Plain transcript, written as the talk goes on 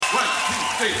1,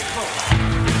 2, 3,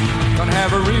 4. Gonna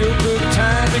have a real good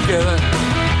time together.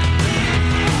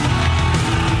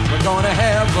 We're gonna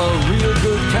have a real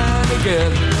good time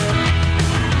together.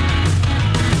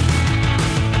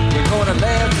 We're gonna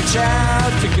laugh and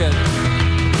shout together.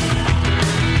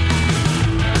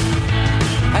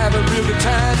 Have a real good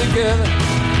time together.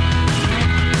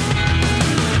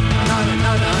 Na na na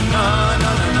na na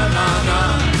na na na na.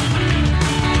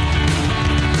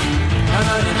 Na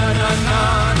na na na na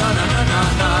na na na na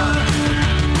na.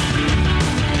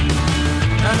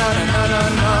 Na na na na na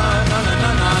na na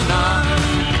na na na.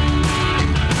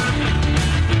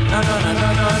 Na na na na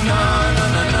na na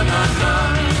na na na na.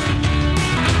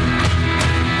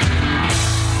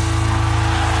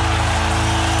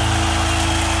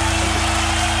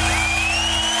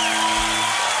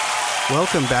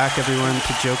 Welcome back, everyone,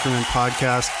 to Jokerman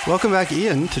Podcast. Welcome back,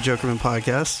 Ian, to Jokerman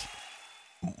Podcast.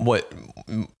 What?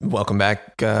 Welcome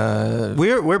back.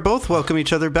 We're both welcome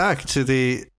each other back to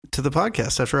the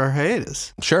podcast after our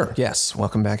hiatus. Sure. Yes.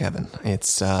 Welcome back, Evan.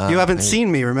 It's you haven't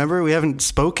seen me. Remember, we haven't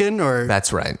spoken or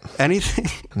that's right. Anything.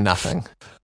 Nothing.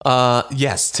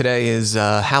 Yes. Today is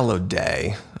Hallowed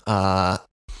Day,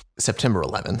 September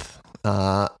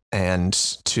 11th, and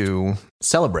to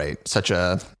celebrate such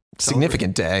a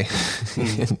significant day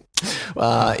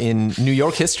in New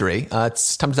York history,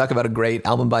 it's time to talk about a great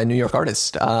album by a New York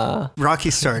artist.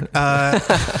 Rocky start.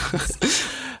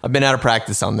 I've been out of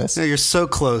practice on this. No, you're so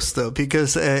close, though,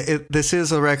 because this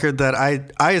is a record that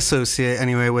I associate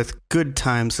anyway with good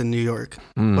times in New York.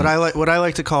 What I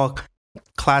like to call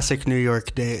classic New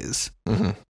York days.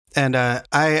 Mm-hmm. And I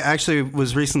actually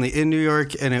was recently in New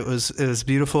York, and it was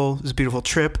beautiful. It was a beautiful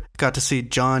trip. Got to see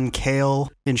John Cale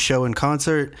in show and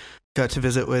concert. Got to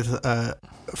visit with a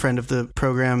friend of the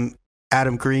program,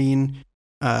 Adam Green,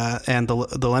 and the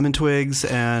Lemon Twigs,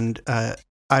 and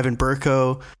Ivan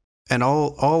Burko, and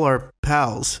all our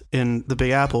pals in the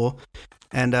Big Apple.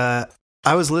 And I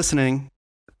was listening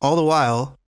all the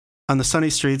while on the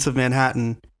sunny streets of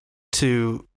Manhattan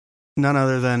to none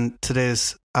other than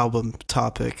today's album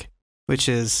topic, which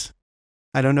is,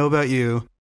 I don't know about you,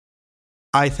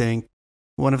 I think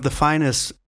one of the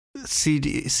finest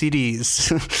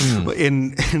CDs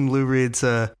in Lou Reed's.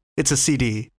 It's a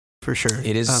CD for sure.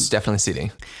 It is definitely a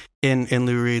CD in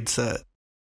Lou Reed's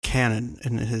canon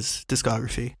in his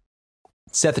discography.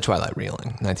 Set the Twilight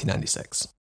Reeling, 1996.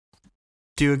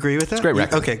 Do you agree with that? It's a great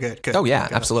record. Okay, good. Oh yeah,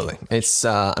 absolutely. It's,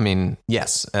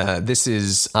 yes, this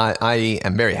is, I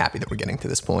am very happy that we're getting to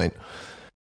this point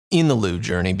in the Lou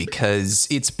journey, because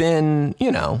it's been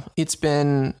a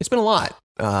lot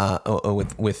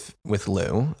with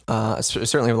Lou.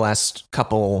 Certainly over the last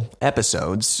couple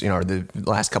episodes, or the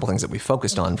last couple things that we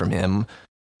focused on from him,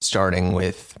 starting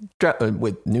with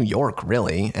New York,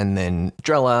 really, and then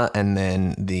Drella, and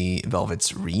then the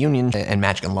Velvet's reunion, and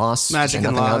Magic and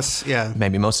Loss. Yeah.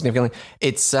 Maybe most significantly.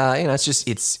 It's,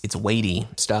 it's weighty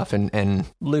stuff, and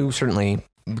Lou certainly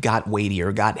got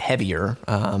weightier, got heavier,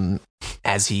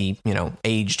 as he,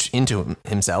 aged into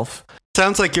himself.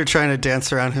 Sounds like you're trying to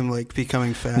dance around him like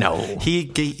becoming fat. No. He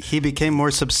became more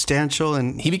substantial,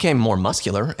 and he became more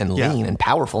muscular and lean and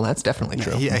powerful. That's definitely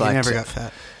true. He never got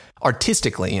fat.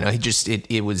 Artistically,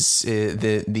 it was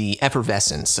the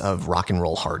effervescence of rock and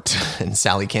roll heart and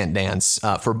Sally Can't Dance,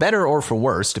 for better or for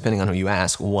worse, depending on who you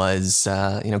ask, was,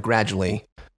 gradually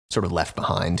sort of left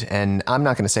behind. And I'm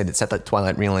not going to say that Set the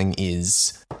Twilight Reeling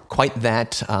is quite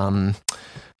that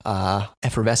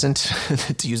effervescent,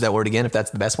 to use that word again, if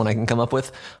that's the best one I can come up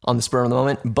with on the spur of the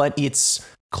moment, but it's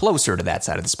closer to that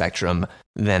side of the spectrum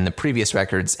than the previous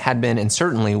records had been, and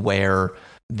certainly where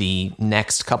the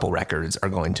next couple records are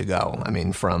going to go. I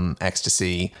mean, from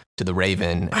Ecstasy to The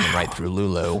Raven and right through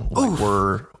Lulu,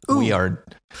 we are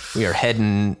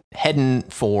heading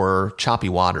for choppy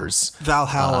waters.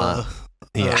 Valhalla.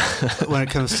 Yeah. When it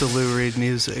comes to Lou Reed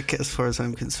music, as far as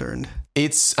I'm concerned.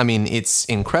 It's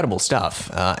incredible stuff,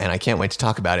 and I can't wait to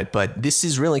talk about it, but this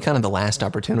is really kind of the last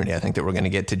opportunity, I think, that we're going to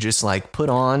get to just like put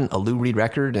on a Lou Reed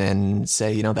record and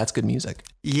say, that's good music.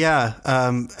 Yeah,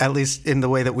 at least in the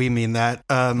way that we mean that.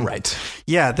 Right.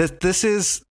 Yeah, this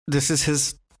is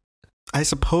his, I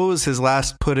suppose, his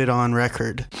last put it on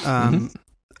record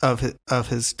of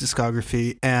his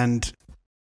discography, and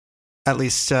at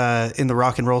least in the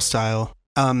rock and roll style.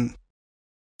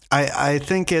 I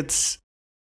think it's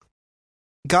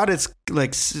got its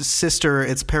like sister,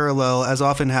 its parallel, as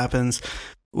often happens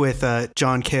with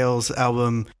John Cale's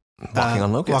album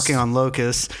Walking on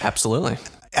Locust. Absolutely.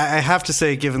 I have to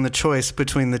say, given the choice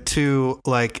between the two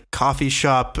like coffee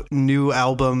shop new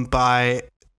album by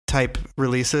type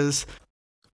releases,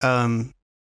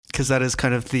 because that is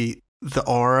kind of the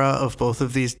aura of both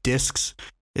of these discs.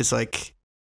 is like,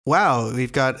 wow,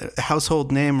 we've got a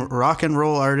household name rock and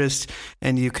roll artist,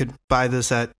 and you could buy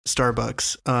this at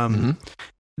Starbucks.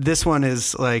 This one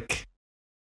is like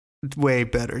way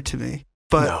better to me.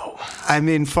 But no. I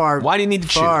mean, Why do you need to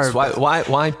choose?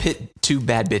 Why pit two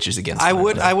bad bitches against I one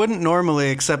would. another? I wouldn't normally,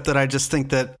 except that I just think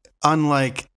that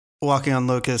unlike Walking on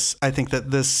Locusts, I think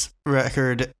that this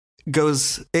record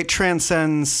it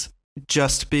transcends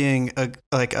just being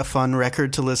a fun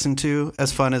record to listen to,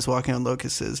 as fun as Walking on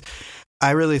Locusts is.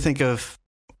 I really think of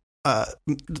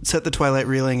Set the Twilight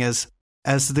Reeling as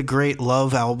the great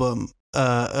love album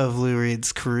of Lou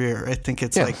Reed's career. I think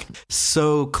it's like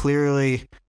so clearly,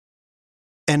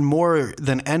 and more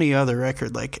than any other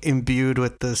record, like imbued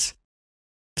with this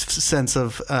sense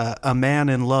of a man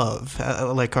in love,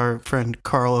 like our friend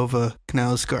Karl Ove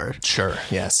Knausgaard. Sure.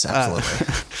 Yes,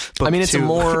 absolutely. I mean, it's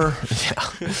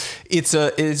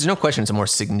it's no question, it's a more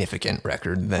significant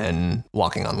record than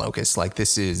Walking on Locusts. Like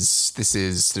this is,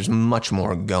 there's much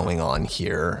more going on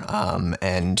here.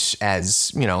 And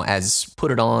as, as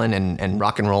Put It On and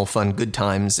Rock and Roll Fun Good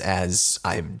Times, as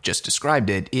I've just described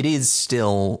it, it is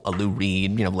still a Lou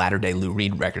Reed, latter day Lou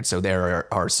Reed record. So there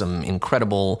are some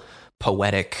incredible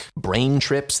poetic brain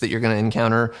trips that you're going to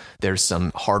encounter. There's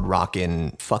some hard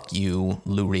rockin' fuck you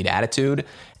Lou Reed attitude.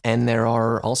 And there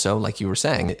are also, like you were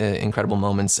saying, incredible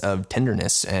moments of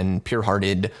tenderness and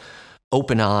pure-hearted,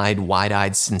 open-eyed,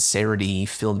 wide-eyed sincerity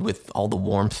filled with all the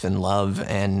warmth and love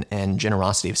and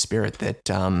generosity of spirit that,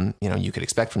 you could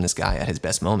expect from this guy at his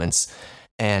best moments.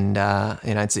 And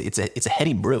it's a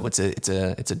heady brew. It's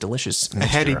a delicious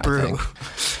mixture, heady brew.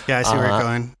 Yeah, I see where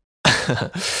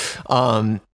you're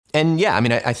going. And yeah, I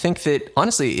mean, I think that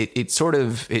honestly,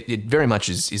 it very much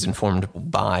is informed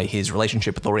by his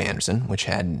relationship with Laurie Anderson, which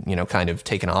had, kind of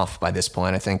taken off by this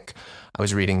point. I think I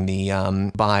was reading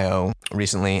the bio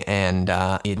recently, and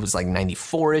it was like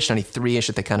 94-ish, 93-ish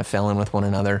that they kind of fell in with one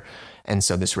another. And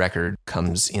so this record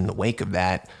comes in the wake of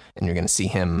that, and you're going to see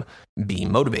him be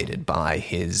motivated by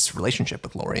his relationship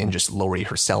with Laurie and just Laurie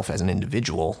herself as an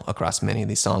individual across many of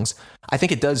these songs. I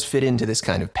think it does fit into this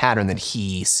kind of pattern that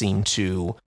he seemed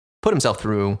to put himself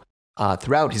through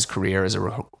throughout his career as a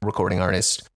recording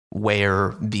artist,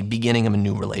 where the beginning of a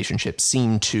new relationship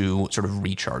seemed to sort of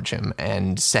recharge him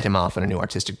and set him off in a new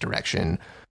artistic direction.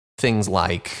 Things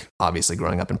like, obviously,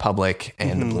 Growing Up in Public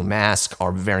and The Blue Mask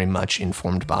are very much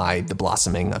informed by the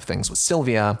blossoming of things with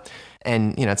Sylvia.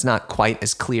 And, it's not quite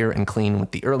as clear and clean with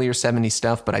the earlier 70s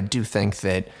stuff, but I do think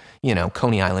that,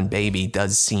 Coney Island Baby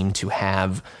does seem to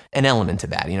have an element to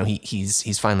that.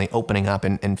 He's finally opening up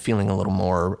and feeling a little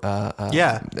more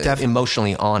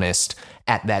emotionally honest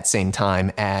at that same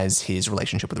time as his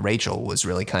relationship with Rachel was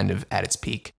really kind of at its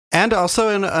peak. And also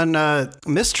in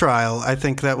Mistrial, I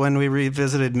think that when we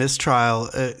revisited Mistrial,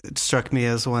 it struck me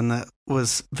as one that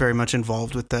was very much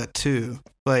involved with that too.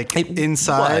 Like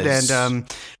Inside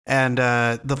and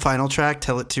the final track,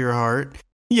 Tell It to Your Heart.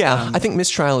 Yeah, I think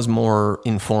Mistrial is more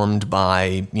informed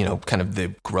by, kind of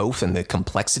the growth and the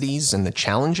complexities and the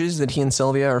challenges that he and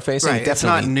Sylvia are facing. Right, it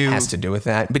definitely has to do with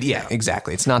that. But yeah,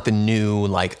 exactly. It's not the new,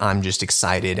 like, I'm just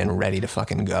excited and ready to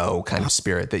fucking go kind of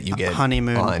spirit that you get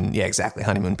honeymoon. Yeah, exactly.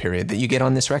 Honeymoon period that you get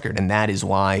on this record. And that is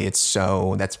why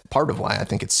that's part of why I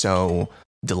think it's so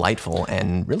delightful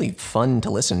and really fun to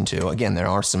listen to. Again, there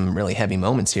are some really heavy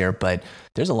moments here, but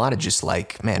there's a lot of just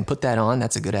like, man, put that on.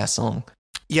 That's a good ass song.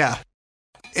 Yeah.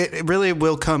 It really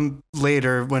will come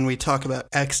later when we talk about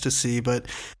Ecstasy, but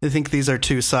I think these are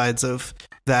two sides of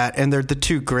that, and they're the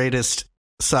two greatest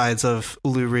sides of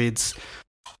Lou Reed's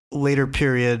later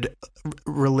period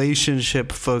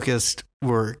relationship-focused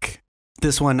work.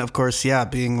 This one, of course,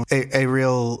 being a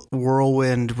real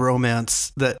whirlwind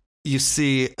romance that you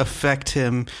see affect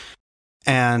him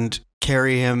and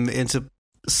carry him into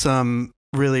some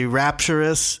really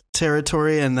rapturous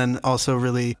territory and then also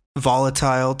really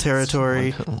volatile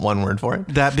territory. One word for it.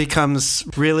 That becomes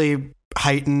really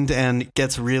heightened and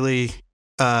gets really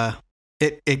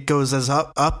it goes as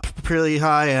up really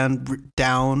high and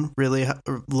down really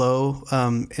low.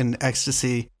 In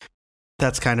Ecstasy,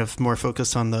 that's kind of more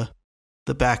focused on the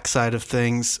back side of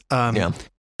things.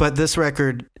 But this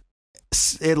record,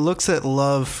 it looks at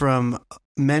love from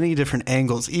many different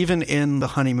angles, even in the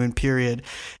honeymoon period.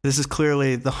 This is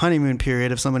clearly the honeymoon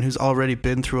period of someone who's already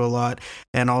been through a lot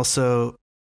and also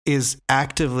is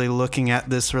actively looking at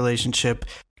this relationship,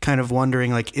 kind of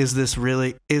wondering, like,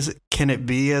 can it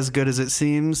be as good as it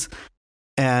seems?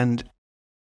 And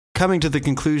coming to the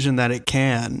conclusion that it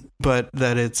can, but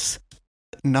that it's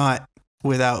not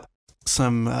without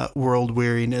some world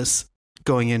weariness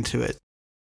going into it.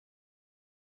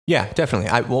 Yeah, definitely.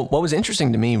 What was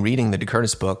interesting to me reading the De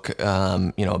Curtis book,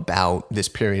 about this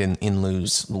period in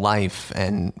Lou's life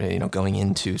and, going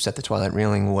into Set the Twilight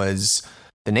Reeling was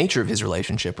the nature of his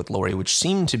relationship with Laurie, which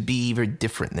seemed to be very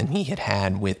different than he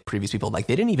had with previous people. Like,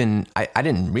 they didn't even, I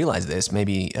didn't realize this,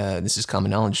 maybe this is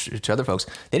common knowledge to other folks,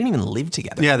 they didn't even live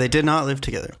together. Yeah, they did not live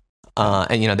together.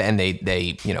 And they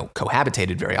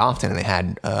cohabitated very often, and they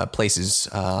had places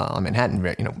on Manhattan,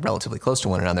 relatively close to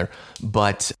one another.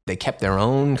 But they kept their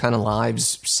own kind of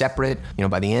lives separate.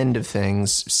 By the end of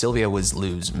things, Sylvia was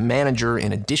Lou's manager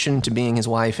in addition to being his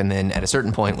wife, and then at a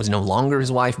certain point was no longer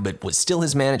his wife, but was still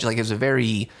his manager. Like, it was a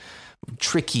very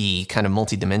tricky kind of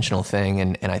multidimensional thing,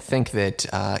 and I think that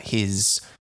his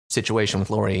situation with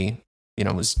Laurie,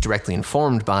 was directly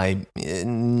informed by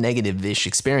negative-ish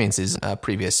experiences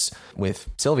previous with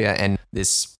Sylvia, and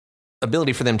this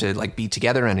ability for them to be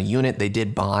together in a unit. They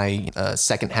did buy a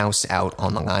second house out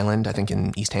on Long Island, I think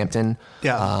in East Hampton,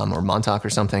 or Montauk or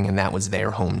something, and that was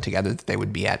their home together that they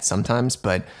would be at sometimes.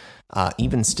 But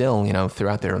even still,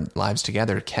 throughout their lives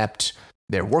together, kept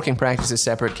their working practices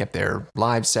separate, kept their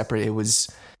lives separate.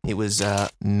 It was a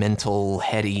mental,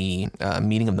 heady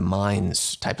meeting of the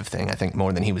minds type of thing, I think,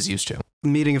 more than he was used to.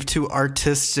 Meeting of two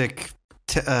artistic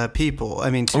people.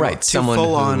 I mean, two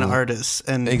full-on artists.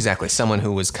 And exactly. Someone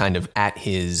who was kind of at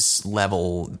his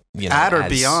level, at or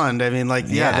beyond. I mean,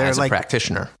 they're as a like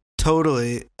practitioner.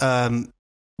 Totally.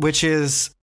 Which is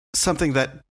something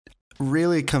that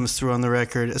really comes through on the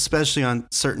record, especially on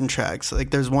certain tracks.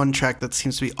 Like, there's one track that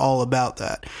seems to be all about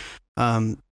that.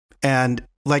 And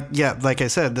like I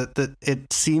said, that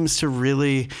it seems to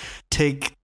really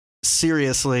take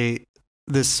seriously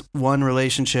this one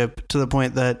relationship to the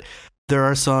point that there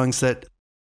are songs that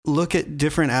look at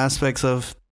different aspects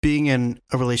of being in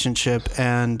a relationship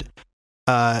and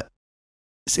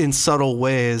in subtle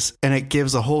ways, and it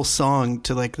gives a whole song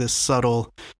to this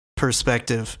subtle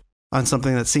perspective on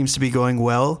something that seems to be going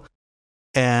well,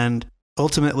 and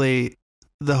ultimately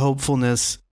the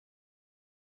hopefulness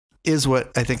is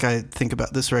what I think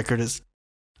about this record as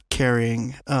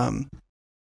carrying.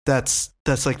 That's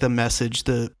like the message,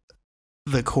 the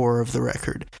core of the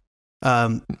record.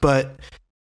 But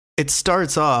it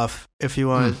starts off, if you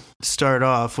want to start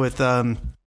off with a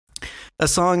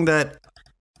song that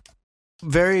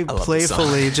very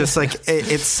playfully just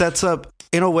it sets up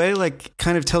in a way,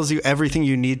 kind of tells you everything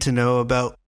you need to know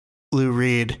about Lou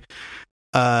Reed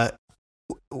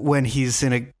when he's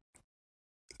in a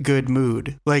good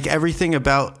mood. Everything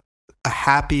about a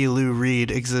happy Lou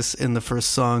Reed exists in the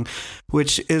first song,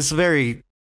 which is very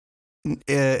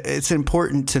it's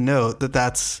important to note that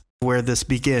that's where this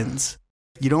begins.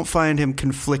 You don't find him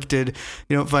conflicted.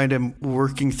 You don't find him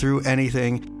working through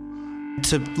anything.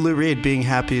 To Lou Reed, being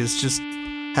happy is just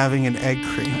having an egg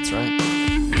cream. That's right.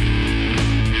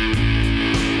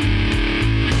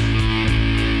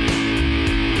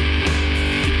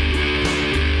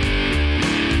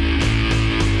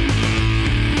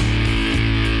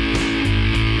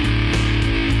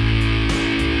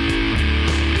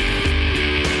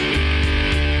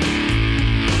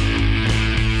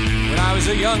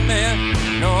 A young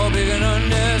man, no bigger than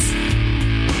this.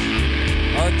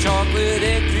 A chocolate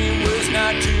egg cream was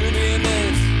not to be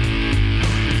missed.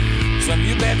 Some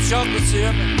you bet chocolate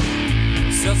syrup,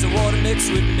 seltzer water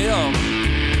mixed with milk.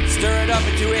 Stir it up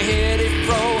into a heady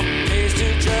fro,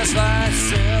 tasted just like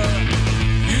silk.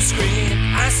 You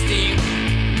scream, I steam,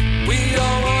 we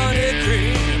all want egg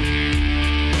cream.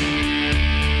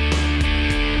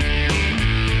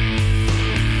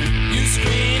 You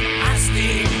scream, I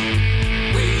steam,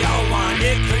 we all want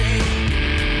egg cream.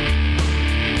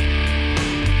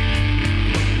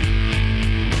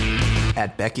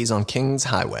 At Becky's on Kings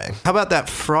Highway. How about that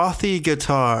frothy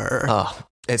guitar? Oh,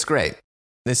 it's great.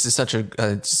 This is such a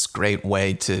great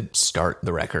way to start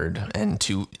the record and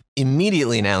to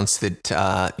immediately announce that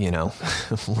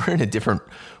we're in a different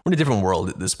world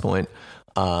at this point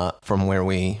from where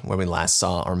we last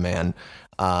saw our man.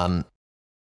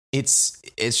 It's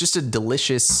just a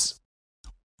delicious.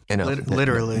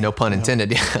 Literally. No pun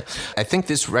intended. Yeah. I think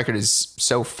this record is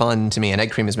so fun to me, and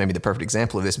Egg Cream is maybe the perfect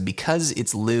example of this because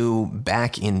it's Lou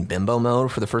back in bimbo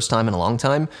mode for the first time in a long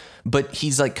time, but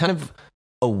he's kind of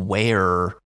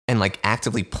aware and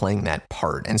actively playing that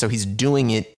part. And so he's doing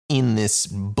it in this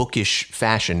bookish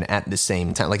fashion at the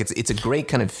same time. It's a great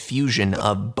kind of fusion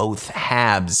of both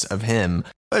halves of him.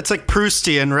 It's like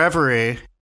Proustian reverie.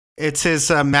 It's his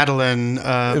Madeline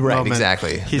right, moment.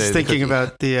 Exactly. He's thinking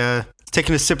about the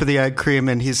taking a sip of the egg cream,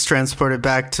 and he's transported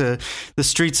back to the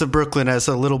streets of Brooklyn as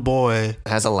a little boy,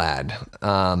 as a lad.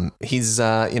 He's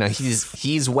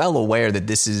well aware that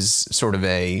this is sort of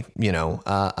a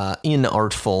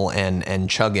inartful and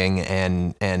chugging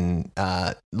and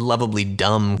lovably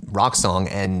dumb rock song,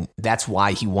 and that's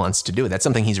why he wants to do it. That's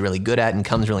something he's really good at and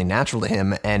comes really natural to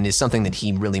him, and is something that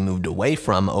he really moved away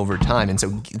from over time. And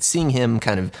so seeing him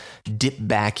kind of dip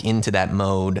back into that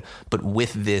mode, but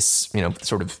with this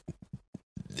sort of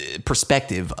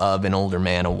perspective of an older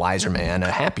man, a wiser man,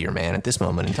 a happier man at this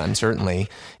moment in time, certainly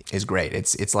is great.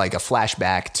 It's like a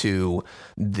flashback to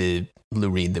the Lou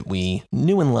Reed that we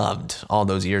knew and loved all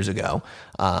those years ago,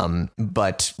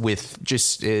 but with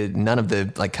just none of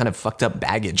the like kind of fucked up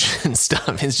baggage and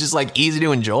stuff. It's just like easy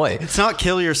to enjoy. It's not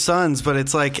Kill Your Sons, but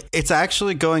it's like it's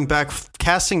actually going back,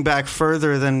 casting back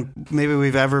further than maybe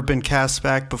we've ever been cast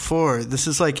back before. This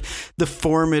is like the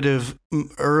formative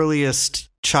earliest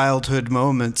childhood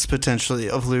moments potentially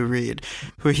of Lou Reed,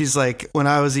 where he's like, when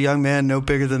I was a young man, no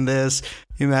bigger than this.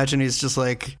 You imagine he's just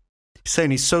like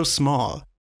saying he's so small.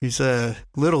 He's a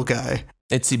little guy.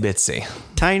 Itsy bitsy.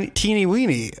 Teeny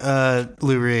weeny,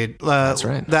 Lou Reed. That's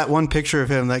right. That one picture of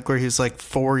him, like where he's like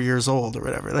 4 years old or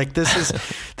whatever. Like this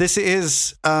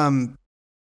is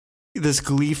this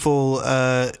gleeful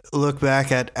look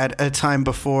back at a time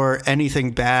before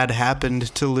anything bad happened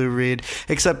to Lou Reed,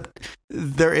 except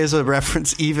there is a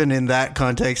reference even in that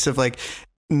context of like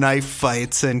knife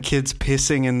fights and kids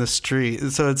pissing in the street.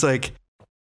 So it's like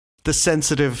the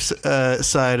sensitive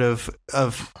side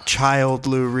of child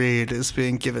Lou Reed is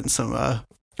being given some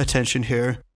attention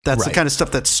here. That's the kind of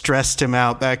stuff that stressed him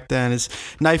out back then. Is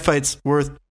knife fights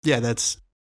worth? Yeah, that's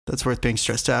worth being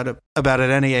stressed out about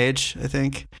at any age, I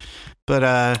think. But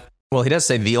well, he does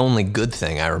say the only good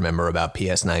thing I remember about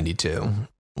PS 92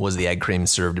 was the egg cream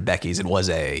served at Becky's. It was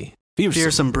a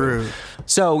fearsome brew.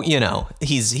 So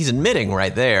he's admitting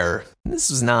right there,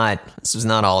 this was not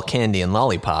all candy and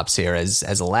lollipops here. As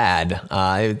a lad,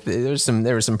 there was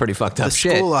some pretty fucked up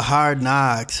shit. The school of hard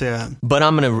knocks, yeah. But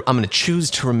I'm gonna choose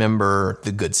to remember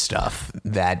the good stuff.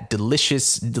 That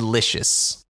delicious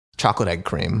chocolate egg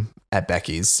cream at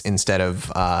Becky's, instead of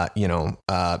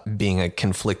being a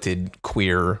conflicted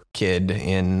queer kid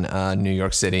in New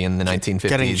York City in the 1950s,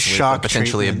 getting shock with a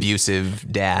potentially treatment. Abusive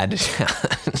dad.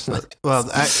 Well,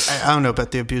 I don't know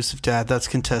about the abusive dad. That's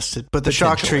contested. But the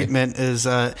shock treatment is,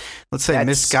 let's say,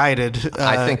 misguided.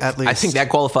 At least I think that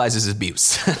qualifies as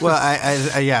abuse. Well,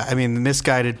 I mean,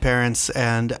 misguided parents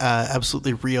and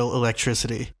absolutely real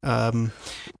electricity.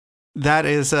 That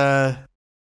is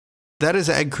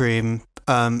egg cream.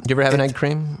 You ever have an egg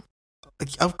cream?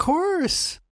 Of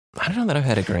course. I don't know that I've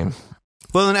had egg cream.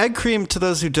 Well, an egg cream, to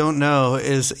those who don't know,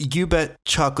 is You Bet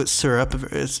chocolate syrup,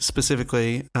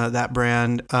 specifically that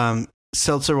brand,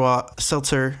 seltzer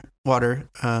water,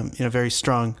 very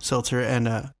strong seltzer,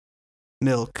 and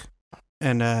milk,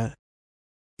 and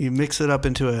you mix it up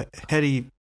into a heady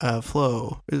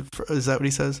flow. Is that what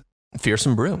he says?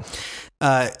 Fearsome brew.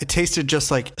 It tasted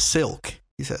just like silk.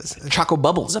 He says choco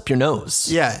bubbles up your nose.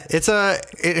 Yeah, it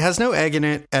has no egg in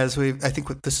it, as I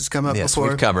think this has come up before.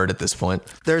 Yes, we've covered at this point.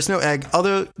 There's no egg,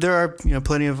 although there are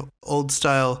plenty of old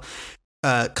style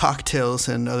cocktails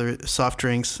and other soft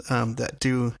drinks that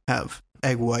do have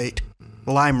egg white.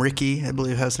 Lime Ricky, I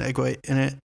believe, has an egg white in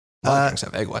it. A lot of drinks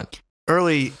have egg white.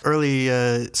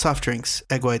 Early soft drinks,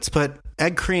 egg whites, but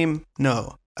egg cream,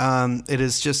 no. It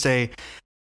is just a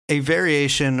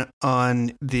variation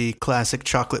on the classic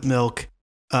chocolate milk.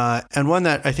 And one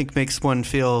that I think makes one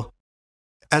feel,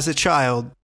 as a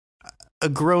child, a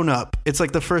grown-up. It's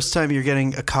like the first time you're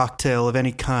getting a cocktail of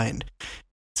any kind.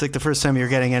 It's like the first time you're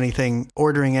getting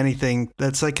ordering anything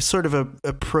that's like sort of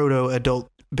a proto-adult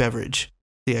beverage,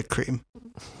 the egg cream.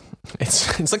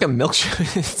 It's like a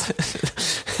milkshake.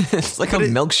 It's like a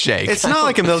milkshake. It's not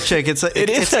like a milkshake. It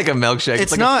is like a milkshake.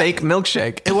 It's like not, a fake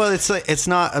milkshake. It's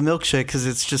not a milkshake because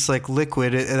it's just like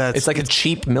liquid. It's like a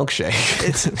cheap milkshake.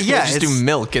 It's do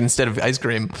milk instead of ice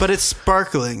cream. But it's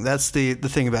sparkling. That's the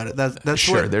thing about it. That's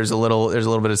sure. There's a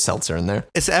little bit of seltzer in there.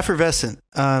 It's effervescent,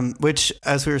 which,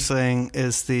 as we were saying,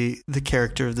 is the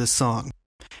character of this song,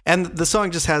 and the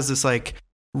song just has this like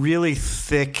really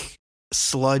thick,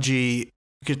 sludgy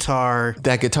guitar.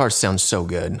 That guitar sounds so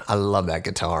good. I love that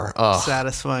guitar. Oh,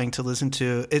 satisfying to listen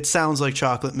to. It sounds like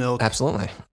chocolate milk. Absolutely.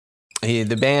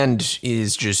 The band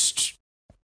is just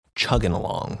chugging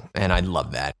along, and I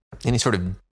love that. Any sort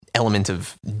of element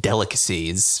of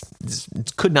delicacy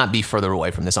could not be further away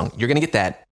from this song. You're going to get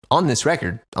that on this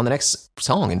record, on the next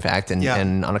song, in fact,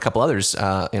 and on a couple others,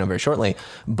 very shortly.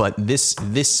 But this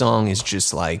song is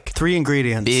just like 3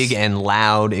 ingredients, big and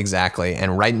loud, exactly,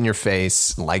 and right in your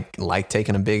face, like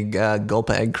taking a big gulp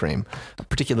of egg cream, a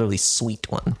particularly sweet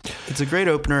one. It's a great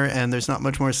opener, and there's not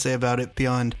much more to say about it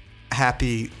beyond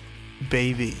happy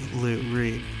baby Lou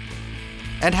Reed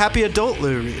and happy adult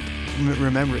Lou Reed.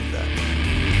 Remembering that.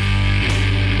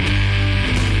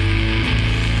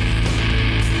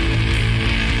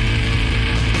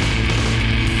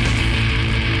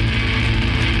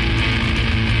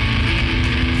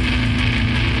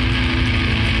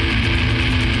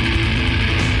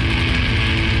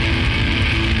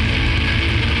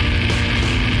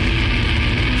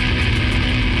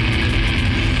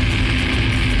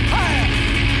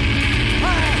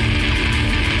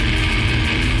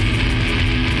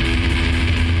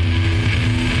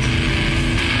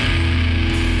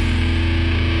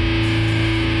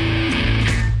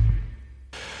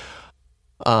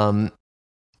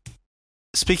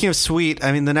 Speaking of sweet,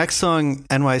 I mean, the next song,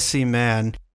 NYC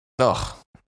Man. Ugh.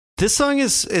 This song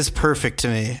is perfect to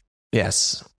me.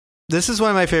 Yes. This is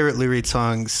one of my favorite Lou Reed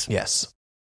songs. Yes.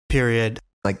 Period.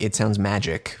 Like, it sounds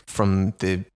magic from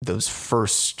those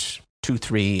first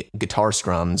 2-3 guitar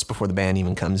strums before the band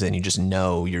even comes in. You just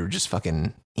know you're just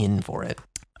fucking in for it.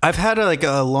 I've had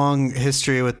a long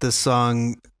history with this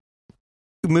song,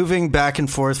 moving back and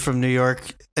forth from New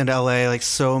York and LA like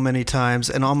so many times,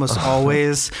 and almost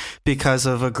always because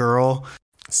of a girl.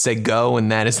 Say go, and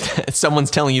that is that.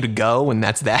 Someone's telling you to go, and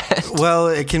that's that. Well,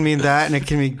 it can mean that, and it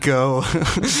can mean go.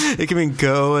 It can mean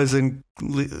go as in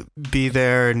be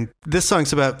there, and this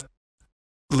song's about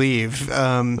leave.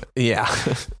 Yeah.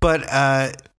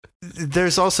 But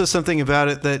there's also something about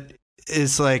it that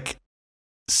is like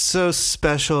so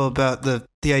special about the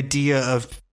idea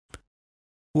of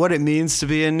what it means to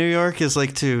be in New York is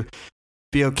like to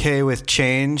be okay with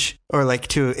change, or like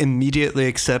to immediately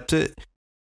accept it.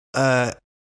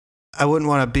 I wouldn't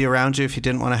want to be around you if you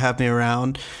didn't want to have me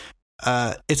around.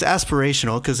 It's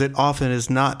aspirational because it often is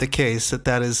not the case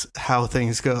that is how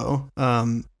things go.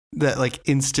 That like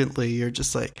instantly you're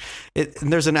just like it.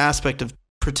 And there's an aspect of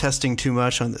protesting too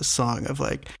much on this song of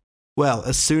like, well,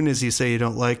 as soon as you say you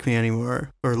don't like me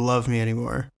anymore or love me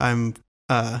anymore, I'm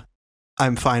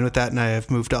fine with that and I have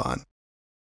moved on.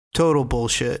 Total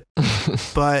bullshit.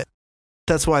 But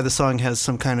that's why the song has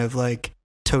some kind of like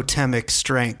totemic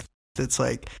strength. That's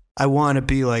like, I want to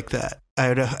be like that.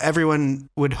 Everyone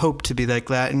would hope to be like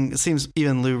that. And it seems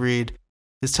even Lou Reed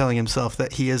is telling himself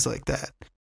that he is like that.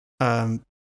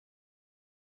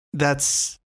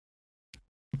 That's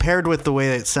paired with the way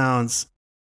that it sounds.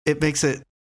 It makes it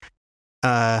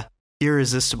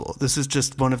irresistible. This is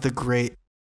just one of the great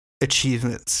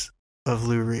achievements of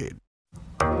Lou Reed.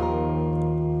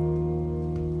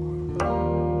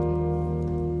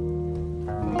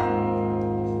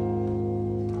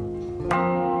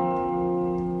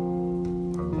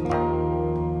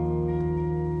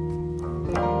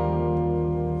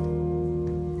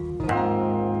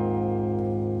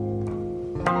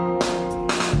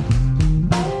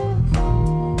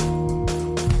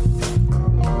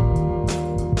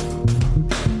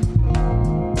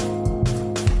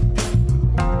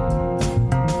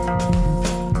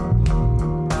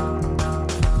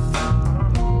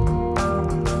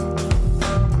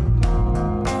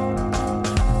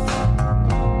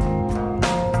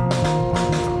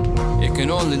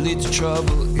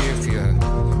 Trouble if you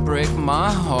break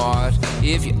my heart,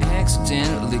 if you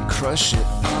accidentally crush it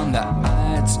on the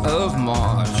Ides of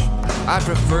March. I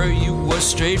prefer you were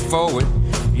straightforward.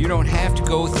 You don't have to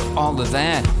go through all of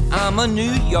that. I'm a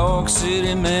New York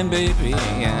City man, baby,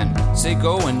 and say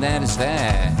go and that is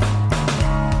that.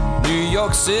 New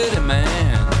York City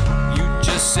man, you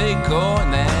just say go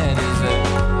and that is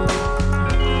that.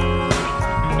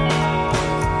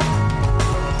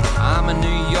 I'm a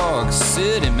New York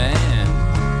City man.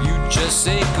 You just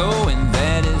say go and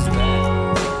that is that.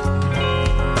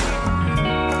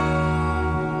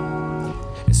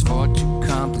 It's far too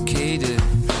complicated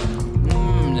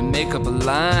to make up a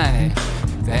lie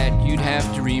that you'd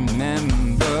have to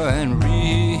remember and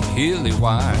really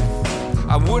why.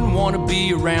 I wouldn't want to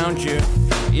be around you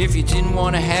if you didn't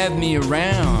want to have me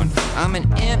around. I'm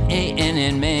an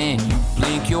M-A-N-N man. You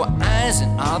blink your eyes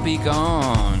and I'll be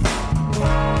gone.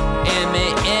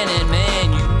 M-A-N-N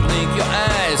man, you blink your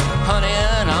eyes, honey,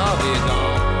 and I'll be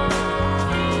gone.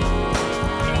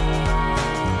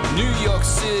 New York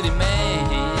City man,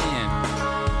 you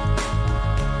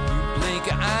blink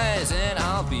your eyes and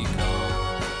I'll be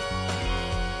gone.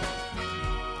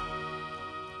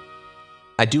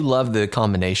 I do love the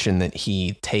combination that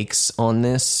he takes on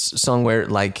this song where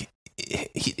like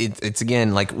it's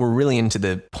again, like, we're really into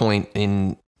the point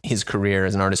in his career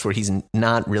as an artist where he's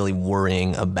not really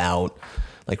worrying about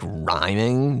like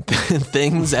rhyming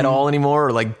things at all anymore,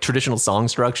 or like traditional song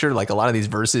structure. Like, a lot of these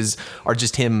verses are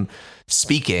just him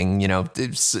speaking,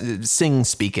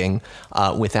 speaking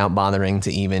without bothering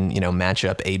to even, match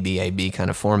up A-B kind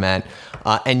of format.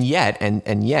 And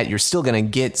yet you're still going to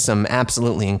get some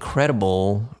absolutely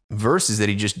incredible verses that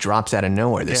he just drops out of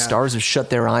nowhere. The stars have shut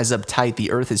their eyes up tight.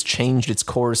 The earth has changed its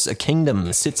course. A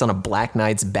kingdom sits on a black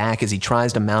knight's back as he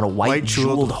tries to mount a white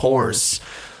jeweled horse.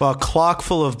 While a clock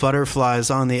full of butterflies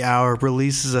on the hour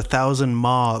releases 1,000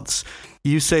 moths.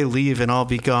 You say leave and I'll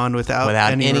be gone without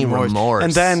any remorse.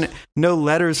 And then no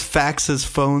letters, faxes,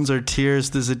 phones, or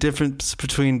tears. There's a difference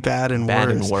between bad and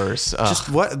worse. Just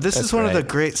what this is one of the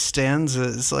great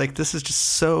stanzas. Like, this is just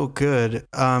so good.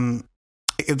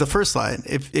 The first line,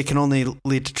 if it can only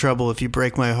lead to trouble if you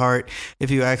break my heart,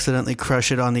 if you accidentally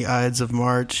crush it on the Ides of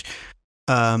March.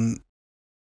 I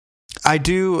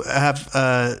do have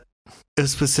a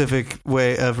specific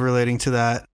way of relating to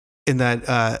that, in that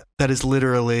that is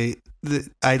literally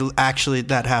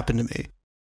that happened to me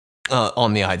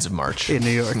on the Ides of March in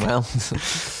New York. Well,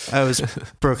 I was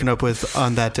broken up with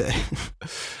on that day.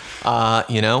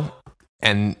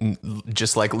 And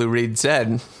just like Lou Reed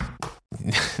said,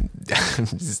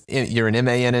 you're an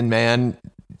MANN man.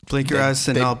 Blink your eyes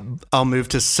and I'll move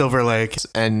to Silver Lake.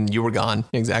 And you were gone.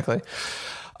 Exactly.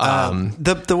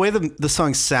 The way the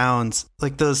song sounds,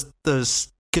 like those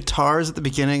guitars at the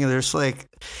beginning, there's like,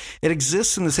 it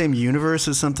exists in the same universe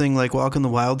as something like Walk on the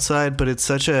Wild Side, but it's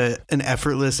such an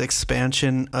effortless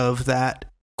expansion of that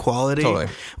quality. Totally.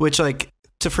 Which, like,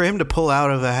 for him to pull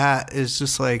out of a hat is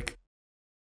just like,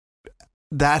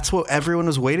 that's what everyone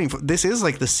was waiting for. This is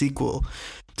like the sequel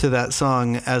to that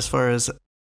song as far as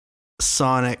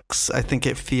sonics. I think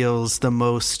it feels the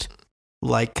most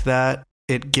like that.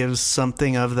 It gives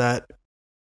something of that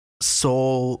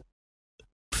soul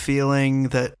feeling,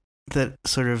 that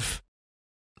sort of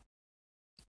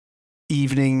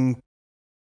evening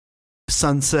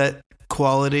sunset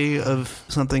quality of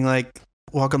something like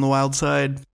Walk on the Wild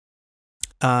Side.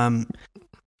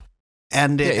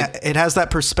 And it has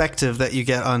that perspective that you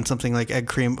get on something like Egg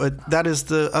Cream. But that is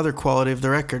the other quality of the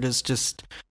record, is just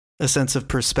a sense of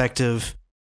perspective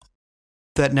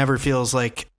that never feels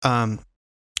like,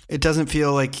 it doesn't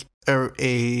feel like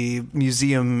a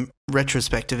museum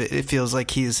retrospective. It feels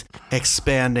like he's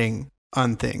expanding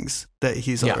on things that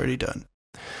he's already done.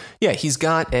 Yeah, he's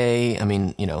got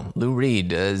Lou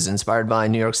Reed is inspired by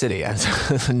New York City,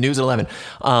 News at 11.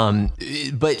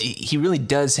 But he really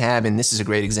does have, and this is a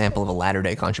great example of a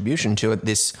latter-day contribution to it,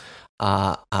 this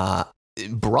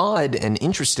broad and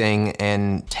interesting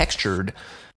and textured,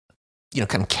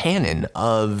 kind of canon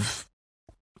of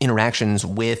interactions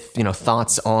with,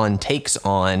 thoughts on, takes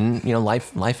on,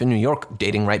 life in New York,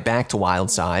 dating right back to Wild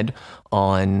Side,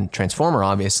 on Transformer,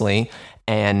 obviously.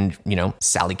 And,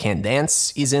 Sally Can't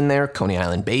Dance is in there. Coney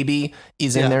Island Baby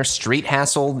is in there. Street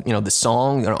Hassle, the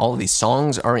song, all of these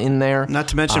songs are in there. Not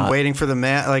to mention Waiting for the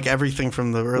Man, like everything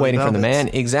from the early Waiting Velvets. for the Man,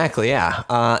 exactly, yeah.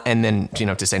 And then,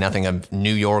 to say nothing of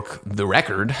New York, the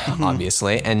record,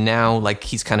 obviously. And now, like,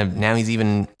 he's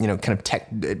even,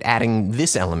 adding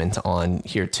this element on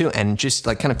here too. And just,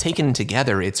 like, kind of taken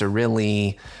together, it's a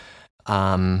really,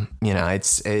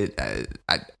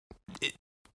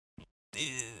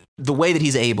 the way that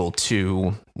he's able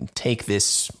to take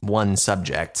this one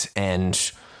subject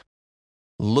and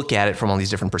look at it from all these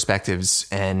different perspectives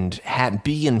and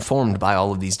be informed by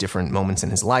all of these different moments in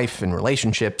his life and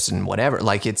relationships and whatever.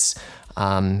 Like, it's,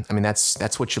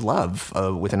 that's what you love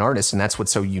with an artist. And that's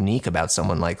what's so unique about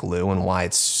someone like Lou, and why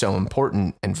it's so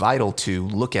important and vital to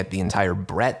look at the entire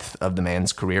breadth of the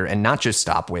man's career and not just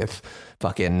stop with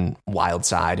fucking Wild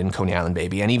Side and Coney Island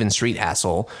Baby and even Street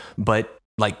Hassle, but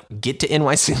like get to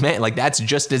NYC Man. Like, that's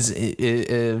just as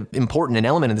important an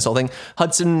element of this whole thing.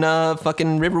 Hudson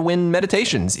fucking Riverwind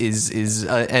Meditations is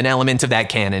an element of that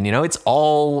canon. It's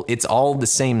all the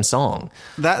same song.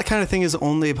 That kind of thing is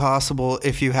only possible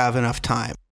if you have enough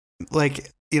time.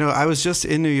 Like, I was just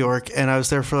in New York and I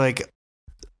was there for like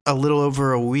a little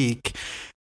over a week,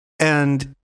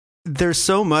 and there's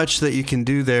so much that you can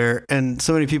do there, and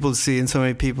so many people to see, and so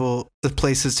many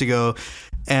places to go,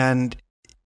 and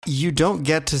you don't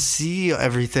get to see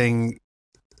everything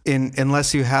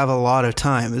unless you have a lot of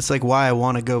time. It's like why I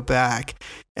want to go back.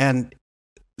 And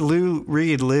Lou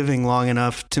Reed living long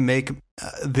enough to make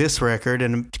this record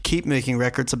and keep making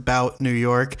records about New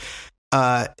York,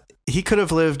 he could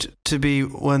have lived to be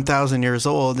 1,000 years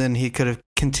old, and he could have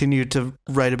continued to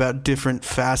write about different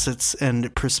facets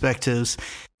and perspectives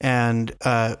and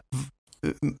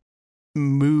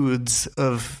moods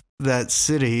of that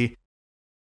city.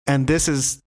 And this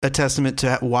is a testament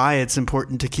to why it's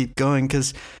important to keep going,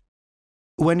 because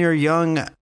when you're young,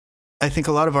 I think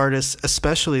a lot of artists,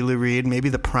 especially Lou Reed, maybe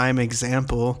the prime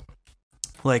example,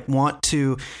 like want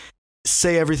to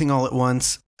say everything all at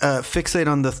once, fixate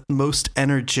on the most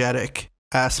energetic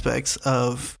aspects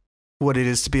of what it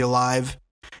is to be alive.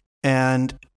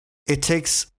 And it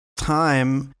takes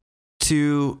time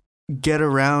to get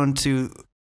around to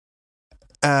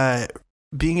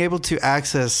being able to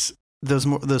access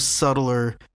those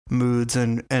subtler moods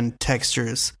and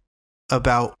textures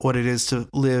about what it is to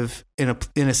live in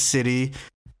a city,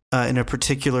 in a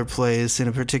particular place, in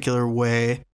a particular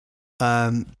way.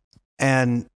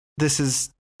 And this is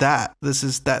that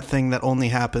thing that only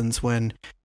happens when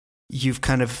you've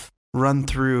kind of run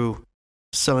through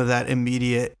some of that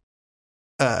immediate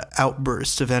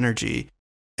outburst of energy,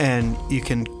 and you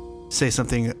can say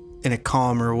something in a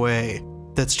calmer way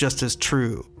that's just as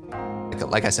true.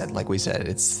 Like I said, like we said,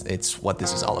 it's what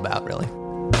this is all about, really.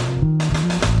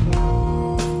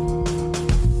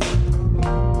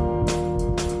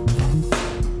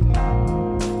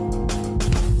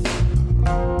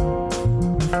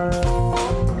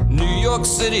 New York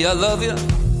City, I love you.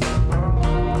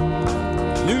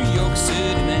 New York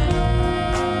City, man.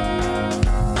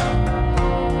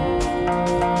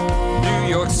 New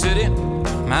York City,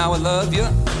 how I love you.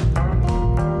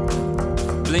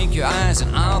 Blink your eyes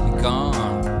and I'll be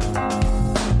gone.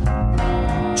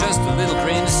 Just a little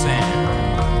grain of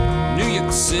sand. New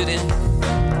York City,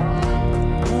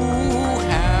 ooh,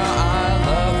 how I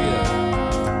love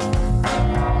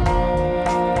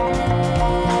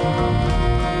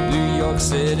you. New York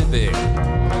City, baby.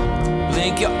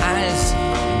 Blink your eyes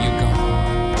and you're gone.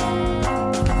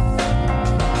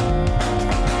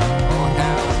 Oh,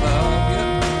 how I love you.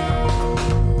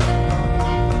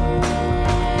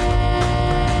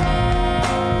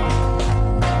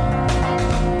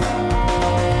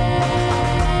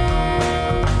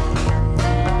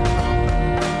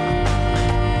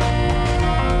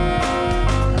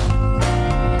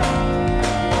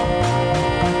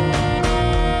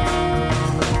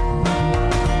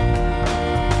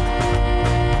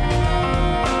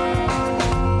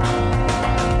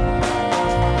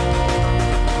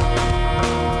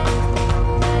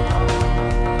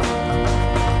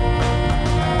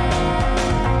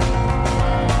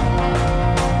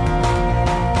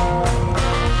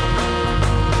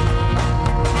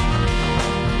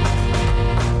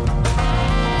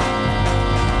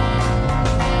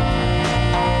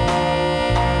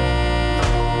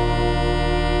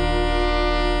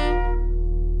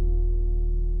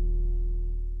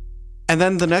 And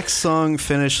then the next song,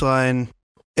 Finish Line,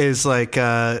 is like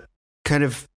kind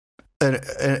of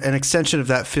an extension of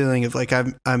that feeling of like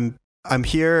I'm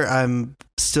here, I'm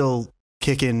still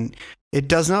kicking. It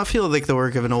does not feel like the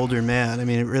work of an older man. I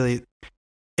mean,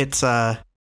 it's I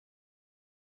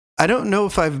don't know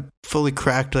if I've fully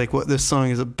cracked like what this song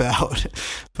is about,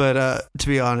 but to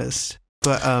be honest,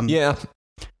 but yeah,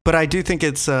 but I do think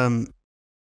it's a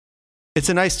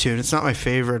nice tune. It's not my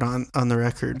favorite on the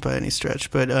record by any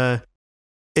stretch, but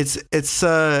it's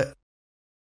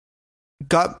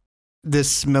got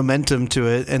this momentum to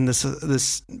it, and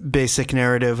this basic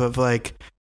narrative of like,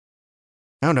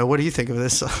 I don't know, what do you think of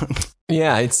this song?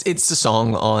 Yeah, it's a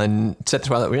song on Set the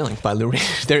Twilight Reeling by Lou Reed.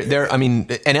 I mean,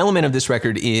 an element of this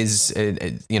record is,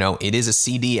 it is a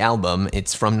CD album.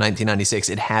 It's from 1996.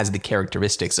 It has the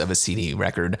characteristics of a CD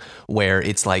record, where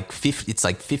it's like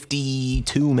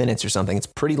 52 minutes or something. It's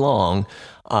pretty long.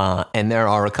 And there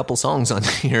are a couple songs on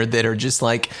here that are just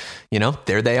like,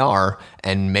 there they are.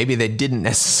 And maybe they didn't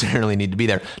necessarily need to be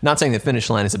there. Not saying that Finish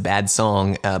Line is a bad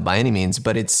song by any means,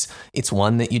 but it's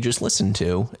one that you just listen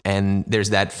to. And there's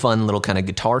that fun little kind of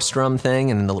guitar strum thing,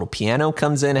 and then the little piano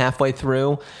comes in halfway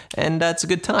through, and it's a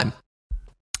good time.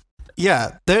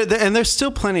 Yeah, and there's still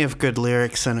plenty of good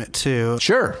lyrics in it too.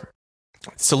 Sure.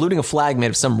 Saluting a flag made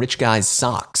of some rich guy's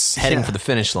socks, heading for the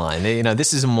finish line.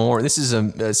 This is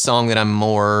a song that I'm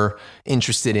more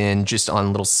interested in just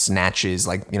on little snatches,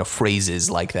 like,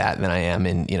 phrases like that, than I am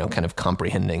in, kind of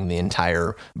comprehending the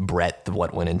entire breadth of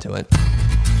what went into it.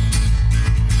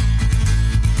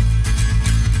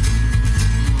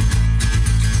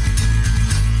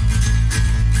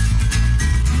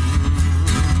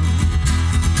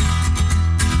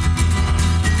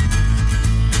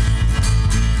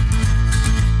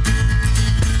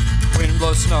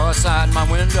 Snow outside my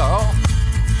window.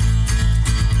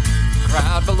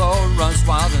 Crowd below runs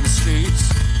wild in the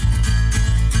streets.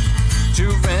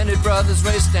 Two rented brothers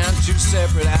race down two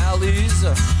separate alleys,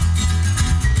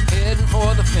 heading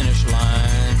for the finish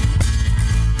line.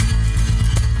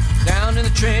 Down in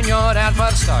the train yard, out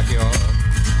by the stockyard.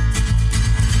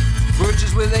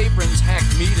 Butchers with aprons hack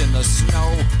meat in the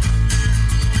snow.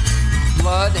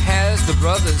 Blood has the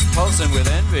brothers pulsing with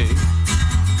envy,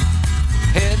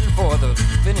 heading for the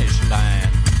finish line.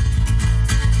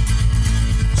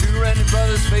 Two rented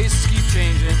brothers' faces keep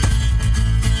changing,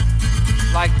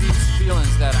 like these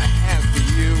feelings that I have for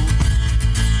you.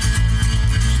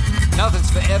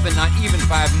 Nothing's forever, not even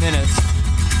 5 minutes,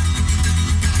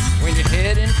 when you're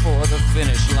heading for the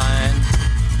finish line.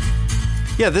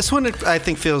 Yeah, this one I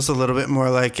think feels a little bit more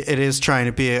like it is trying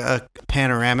to be a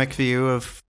panoramic view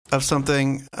of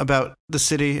something about the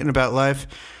city and about life.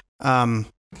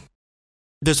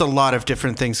 There's a lot of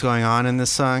different things going on in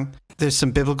this song. There's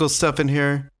some biblical stuff in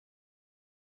here.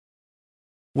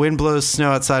 Wind blows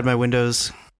snow outside my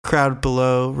windows. Crowd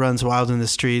below runs wild in the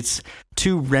streets.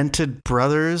 Two rented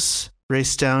brothers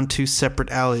race down two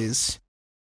separate alleys.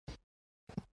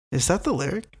 Is that the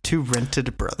lyric? Two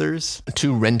rented brothers?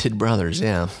 Two rented brothers,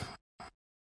 yeah.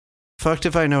 Fucked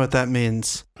if I know what that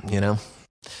means. You know?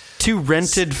 Two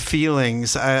rented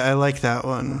feelings. I like that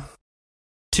one.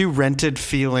 Two rented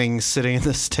feelings sitting in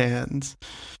the stands.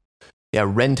 Yeah,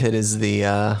 rented is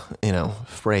the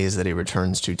phrase that he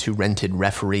returns to. Two rented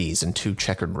referees and two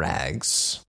checkered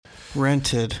rags.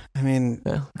 Rented. I mean,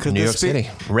 yeah. New York City.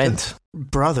 Rent.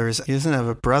 Brothers. He doesn't have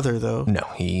a brother, though. No,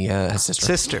 he has a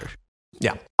sister.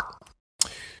 Yeah.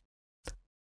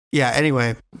 Yeah,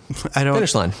 anyway. I don't...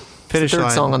 Finish line. Finish line.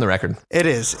 Third song on the record. It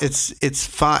is. It's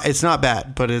fine. It's not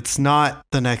bad, but it's not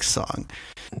the next song.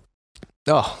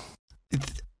 Oh.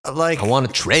 I want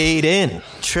to trade in.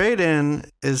 Trade In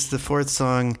is the fourth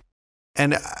song,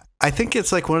 and I think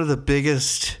it's like one of the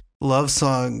biggest love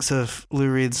songs of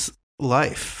Lou Reed's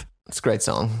life. It's a great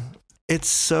song.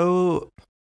 It's a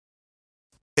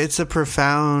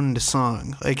profound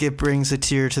song. Like, it brings a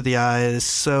tear to the eye. It's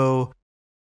so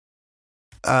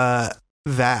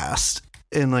vast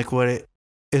in like what it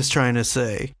is trying to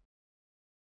say.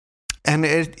 And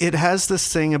it has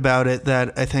this thing about it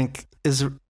that I think is...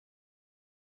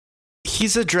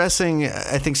 He's addressing,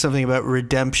 I think, something about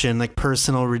redemption, like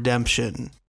personal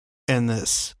redemption in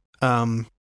this.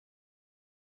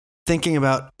 Thinking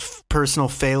about personal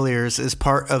failures is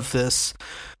part of this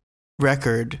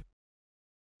record.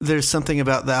 There's something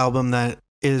about the album that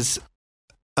is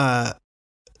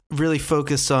really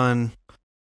focused on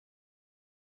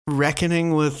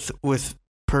reckoning with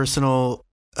personal,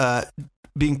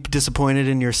 being disappointed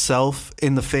in yourself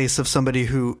in the face of somebody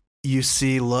who you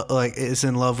see like is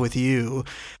in love with you,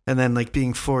 and then like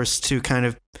being forced to kind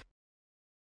of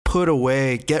put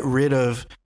away, get rid of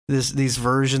these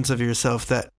versions of yourself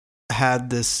that had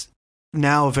this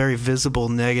now very visible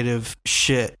negative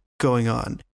shit going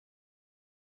on.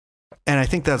 And I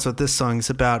think that's what this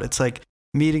song's about. It's like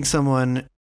meeting someone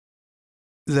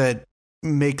that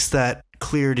makes that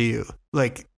clear to you,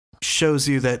 like shows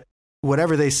you that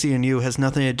whatever they see in you has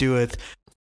nothing to do with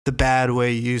the bad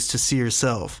way you used to see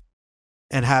yourself,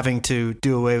 and having to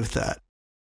do away with that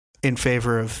in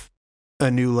favor of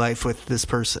a new life with this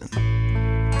person.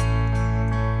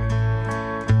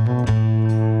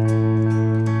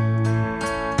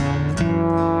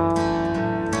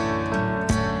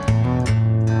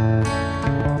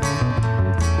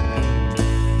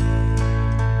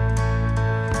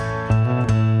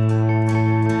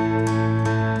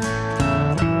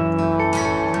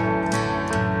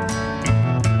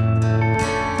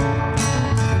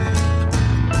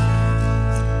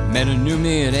 Met a new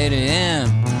me at 8 a.m.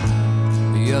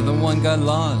 The other one got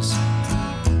lost.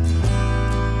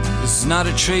 This is not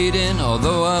a trade-in,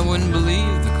 although I wouldn't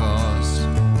believe the cost.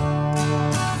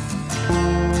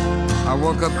 I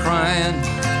woke up crying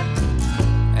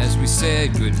as we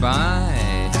said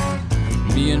goodbye.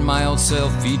 Me and my old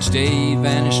self each day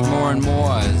vanished more and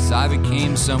more as I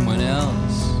became someone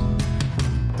else.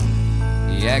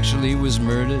 He actually was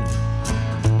murdered.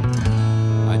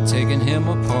 I'd taken him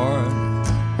apart.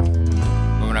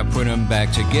 When I put them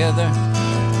back together,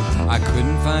 I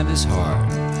couldn't find his heart.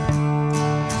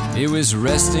 It was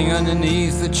resting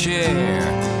underneath a chair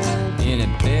in a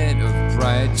bed of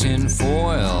bright tin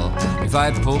foil. If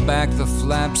I pulled back the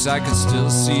flaps, I could still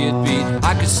see it beat.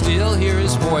 I could still hear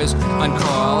his voice on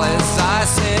call as I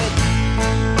said,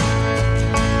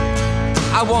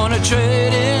 I want to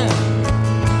trade in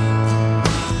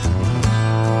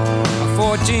a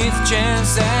 14th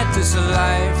chance at this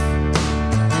life.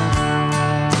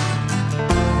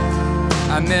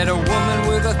 I met a woman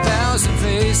with 1,000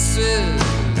 faces,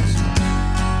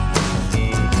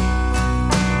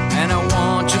 and I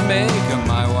want to make her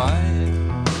my wife.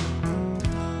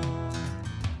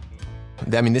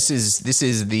 I mean, this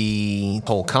is the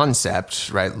whole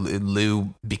concept, right?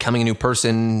 Lou becoming a new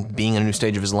person, being in a new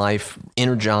stage of his life,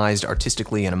 energized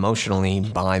artistically and emotionally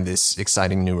by this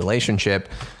exciting new relationship.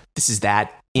 This is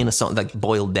that in a song, like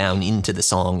boiled down into the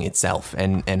song itself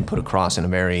and put across in a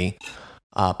very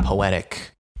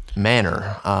poetic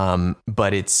manner.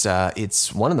 But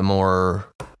it's one of the more,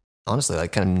 honestly,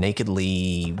 like kind of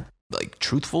nakedly, like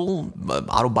truthful,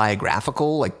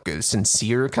 autobiographical, like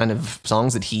sincere kind of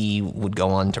songs that he would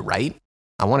go on to write.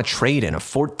 I want to trade in a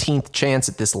 14th chance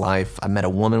at this life. I met a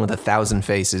woman with 1,000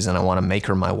 faces and I want to make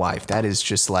her my wife. That is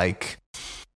just like,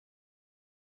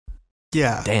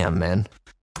 yeah, damn, man.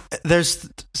 There's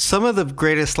some of the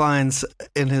greatest lines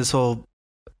in his whole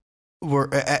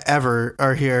ever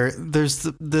are here. There's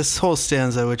this whole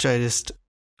stanza, which I just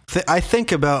I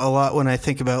think about a lot when I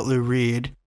think about Lou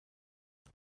Reed.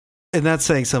 And that's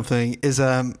saying something, is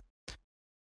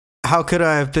how could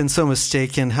I have been so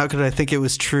mistaken? How could I think it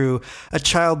was true? A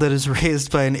child that is raised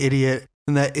by an idiot,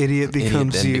 and that idiot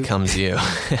becomes you. Becomes you.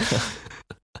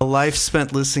 A life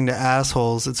spent listening to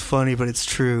assholes. It's funny, but it's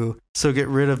true. So get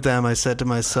rid of them, I said to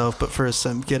myself, but first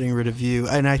I'm getting rid of you.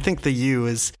 And I think the you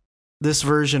is this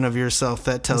version of yourself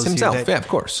that tells himself. You that yeah, of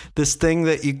course. This thing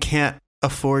that you can't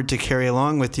afford to carry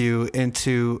along with you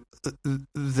into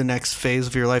the next phase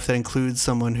of your life that includes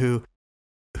someone who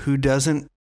doesn't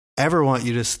ever want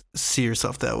you to see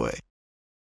yourself that way.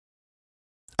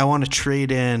 I want to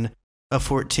trade in a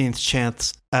 14th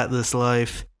chance at this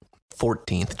life.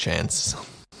 14th chance.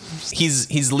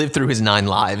 He's lived through his 9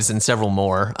 lives and several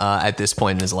more at this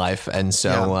point in his life, and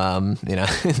so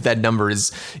that number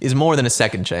is more than a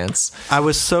second chance. I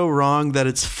was so wrong that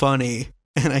it's funny,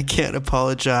 and I can't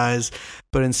apologize.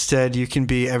 But instead, you can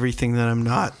be everything that I'm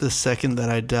not the second that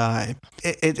I die.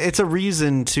 It's a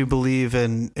reason to believe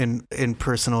in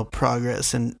personal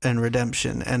progress and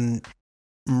redemption and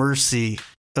mercy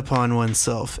upon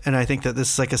oneself. And I think that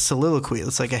this is like a soliloquy.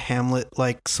 It's like a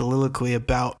Hamlet-like soliloquy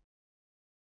about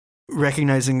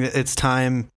recognizing that its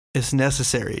time is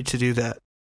necessary to do that.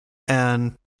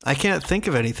 And I can't think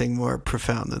of anything more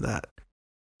profound than that.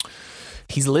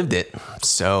 He's lived it,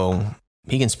 so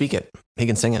he can speak it. He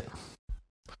can sing it.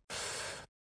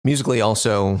 Musically,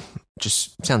 also,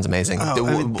 just sounds amazing.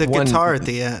 The guitar at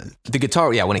the end. The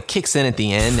guitar, yeah, when it kicks in at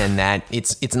the end, and that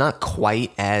it's not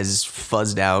quite as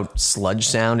fuzzed out sludge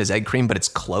sound as Egg Cream, but it's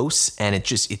close, and it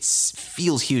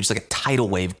feels huge. It's like a tidal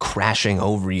wave crashing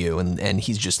over you, and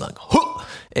he's just like, huh!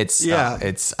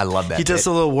 I love that. He does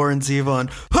a little Warren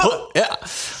Zevon. Huh!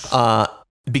 Yeah.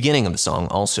 Beginning of the song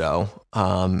also,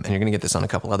 and you're gonna get this on a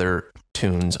couple other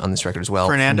tunes on this record as well.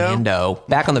 Fernando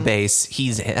back on the bass.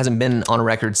 Hasn't been on a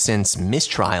record since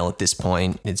Mistrial at this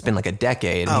point. It's been like a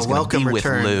decade. He's going to be with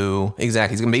Lou.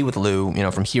 Exactly. He's going to be with Lou,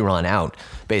 from here on out,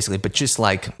 basically. But just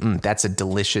like, that's a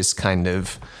delicious kind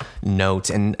of note.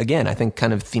 And again, I think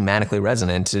kind of thematically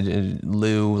resonant.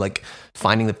 Lou, like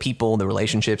finding the people, the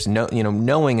relationships,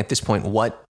 knowing at this point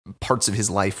what parts of his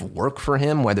life work for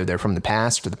him, whether they're from the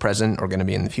past or the present or going to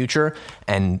be in the future,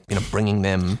 and bringing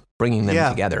them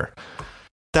together.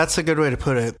 That's a good way to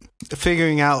put it.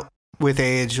 Figuring out with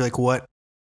age, like what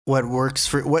works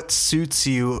for, what suits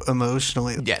you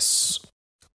emotionally. Yes.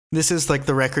 This is like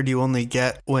the record you only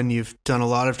get when you've done a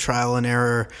lot of trial and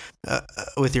error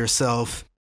with yourself.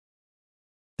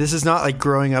 This is not like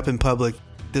growing up in public.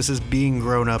 This is being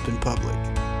grown up in public.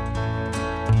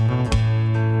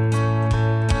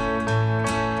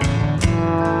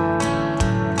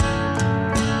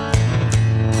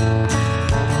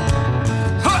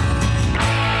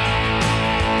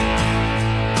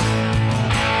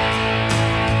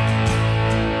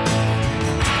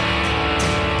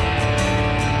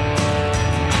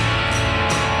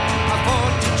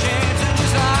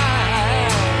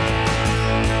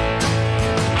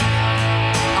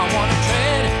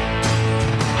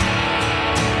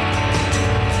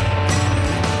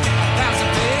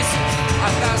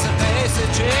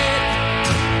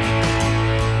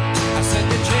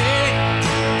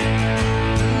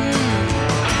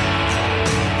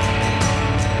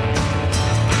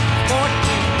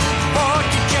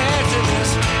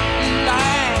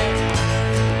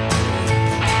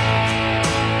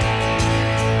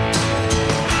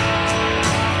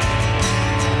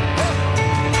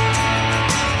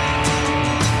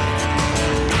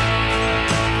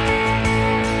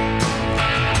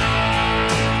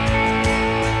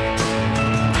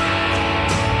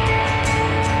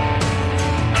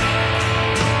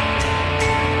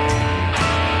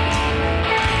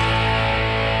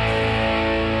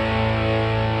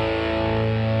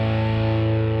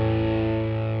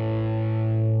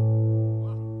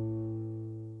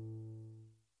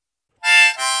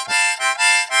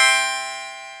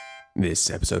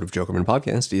 This episode of Jokerman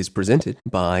Podcast is presented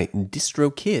by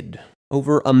DistroKid.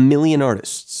 Over 1 million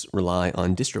artists rely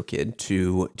on DistroKid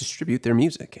to distribute their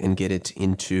music and get it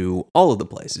into all of the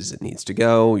places it needs to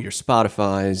go. Your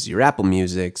Spotifys, your Apple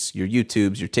Musics, your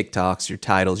YouTubes, your TikToks, your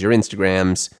Tidals, your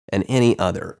Instagrams, and any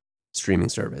other streaming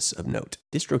service of note.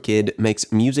 DistroKid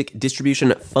makes music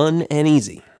distribution fun and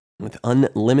easy, with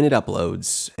unlimited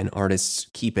uploads and artists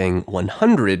keeping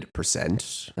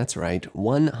 100%, that's right,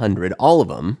 100, all of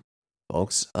them,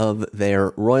 folks, of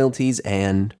their royalties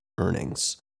and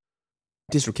earnings.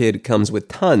 DistroKid comes with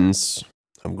tons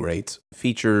of great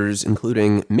features,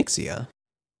 including Mixia,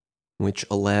 which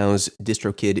allows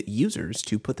DistroKid users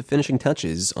to put the finishing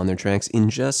touches on their tracks in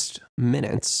just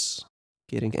minutes,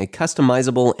 getting a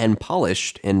customizable and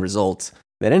polished end result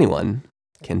that anyone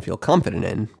can feel confident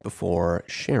in before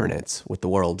sharing it with the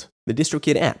world. The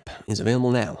DistroKid app is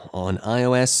available now on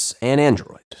iOS and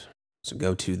Android. So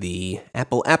go to the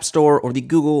Apple App Store or the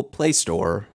Google Play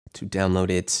Store to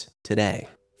download it today.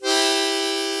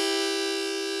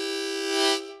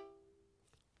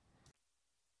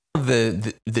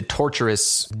 The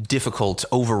torturous, difficult,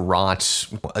 overwrought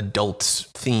adult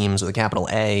themes with a capital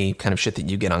A kind of shit that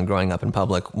you get on growing up in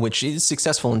public, which is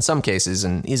successful in some cases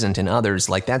and isn't in others.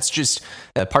 Like, that's just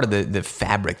part of the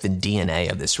fabric, the DNA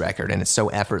of this record. And it's so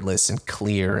effortless and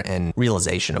clear and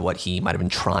realization of what he might have been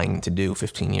trying to do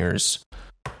 15 years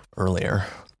earlier.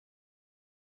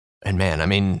 And man, I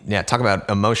mean, yeah, talk about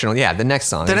emotional. Yeah, the next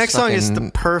song. The next song is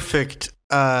the perfect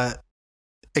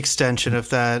extension of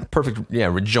that. Perfect, yeah,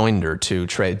 rejoinder to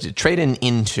trade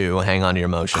into Hang On to Your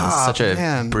Emotions. Such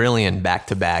a brilliant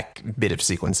back-to-back bit of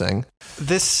sequencing.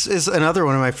 This is another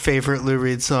one of my favorite Lou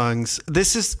Reed songs.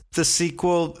 This is the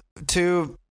sequel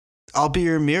to I'll Be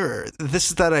Your Mirror.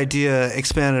 This is that idea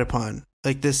expanded upon.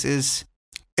 Like, this is,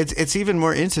 it's even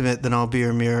more intimate than I'll Be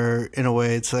Your Mirror in a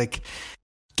way. It's like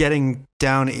getting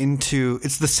down into,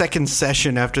 it's the second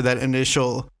session after that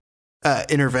initial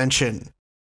intervention.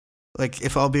 Like,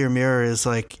 if I'll Be Your Mirror is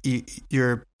like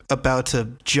you're about to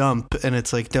jump and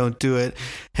it's like, don't do it.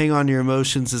 Hang On to Your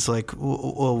Emotions is like,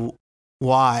 well,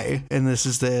 why? And this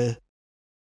is the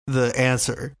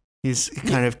answer. He's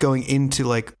kind of going into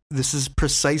like, this is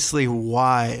precisely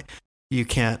why you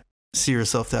can't see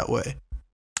yourself that way.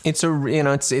 It's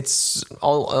it's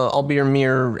I'll Be Your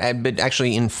Mirror, but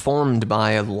actually informed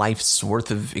by a life's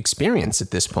worth of experience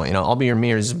at this point. You know, I'll Be Your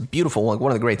Mirror is beautiful, like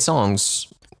one of the great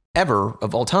songs ever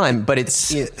of all time, but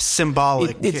it's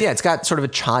symbolic. It's got sort of a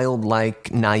childlike,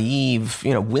 naive,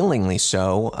 willingly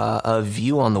so, a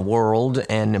view on the world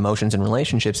and emotions and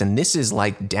relationships. And this is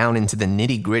like down into the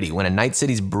nitty gritty. When a night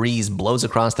city's breeze blows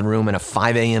across the room and a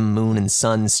 5 a.m. moon and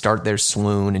sun start their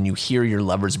swoon, and you hear your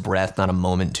lover's breath not a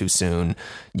moment too soon,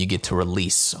 you get to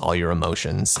release all your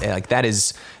emotions. Like, that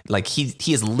is like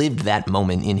he has lived that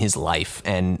moment in his life,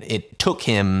 and it took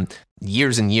him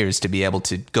years and years to be able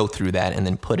to go through that and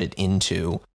then put it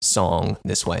into song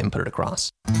this way and put it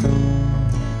across.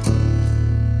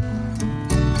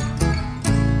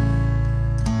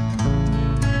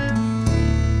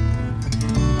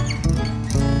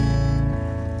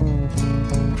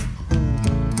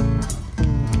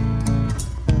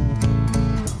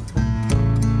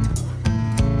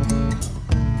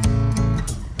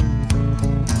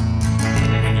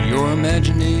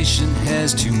 Imagination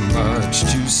has too much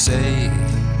to say.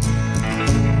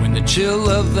 When the chill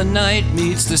of the night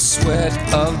meets the sweat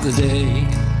of the day,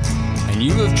 and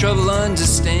you have trouble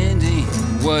understanding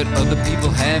what other people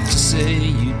have to say,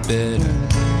 you'd better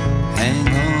hang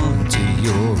on to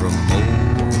your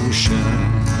emotion.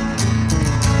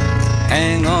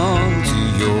 Hang on to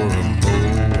your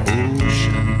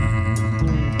emotion.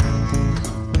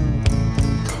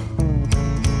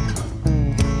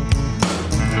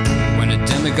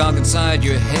 Demigod inside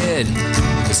your head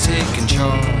is taking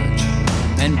charge,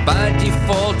 and by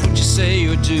default what you say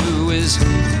or do is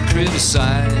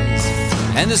criticize,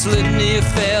 and this litany of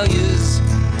failures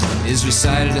is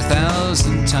recited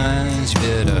 1,000 times. You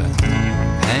better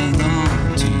hang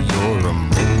on to your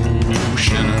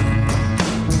emotion.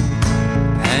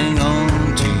 Hang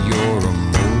on to your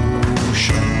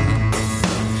emotion.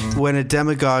 When a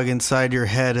demagogue inside your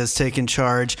head has taken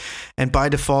charge, and by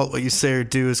default what you say or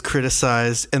do is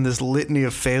criticized, and this litany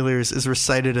of failures is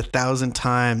recited 1,000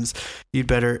 times, you'd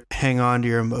better hang on to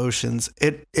your emotions.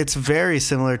 It's very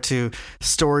similar to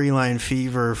Storyline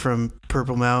Fever from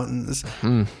Purple Mountains.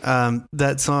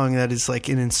 That song that is like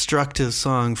an instructive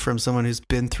song from someone who's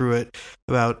been through it,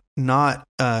 about not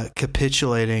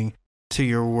capitulating to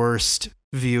your worst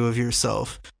view of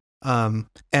yourself.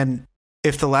 And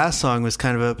if the last song was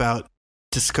kind of about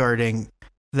discarding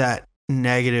that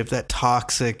negative, that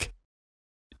toxic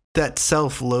that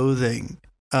self-loathing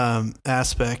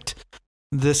aspect.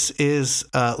 This is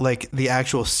like the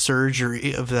actual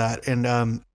surgery of that.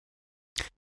 And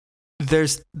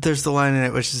there's the line in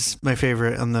it which is my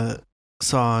favorite on the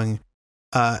song.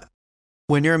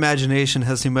 When your imagination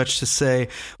has too much to say,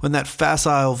 when that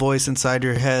facile voice inside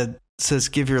your head says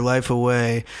give your life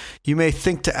away, you may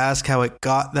think to ask how it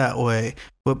got that way,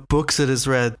 what books it has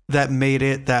read that made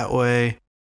it that way,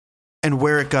 and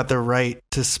where it got the right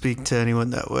to speak to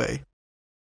anyone that way.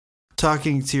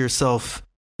 Talking to yourself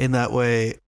in that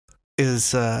way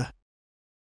is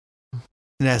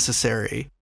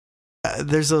necessary.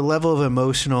 There's a level of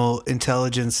emotional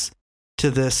intelligence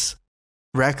to this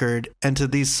record and to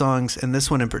these songs, and this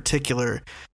one in particular,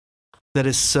 that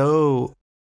is so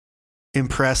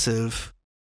impressive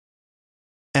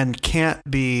and can't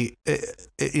be,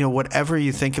 whatever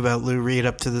you think about Lou Reed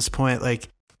up to this point. Like,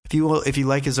 if you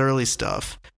like his early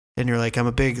stuff and you're like, I'm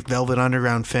a big Velvet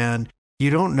Underground fan, you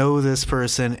don't know this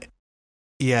person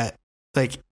yet.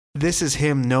 Like, this is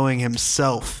him knowing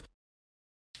himself,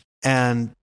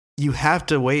 and you have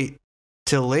to wait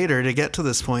till later to get to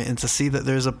this point and to see that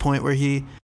there's a point where he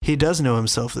does know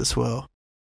himself this well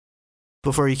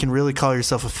before you can really call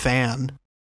yourself a fan.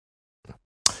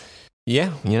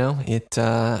 Yeah, it's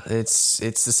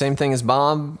the same thing as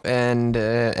Bob and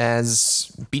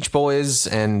as Beach Boys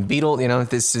and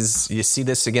Beatles. You see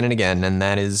this again and again, and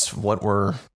that is what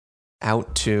we're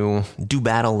out to do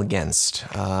battle against.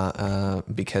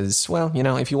 Because,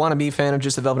 if you want to be a fan of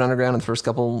just the Velvet Underground and the first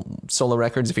couple solo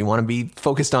records, if you want to be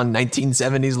focused on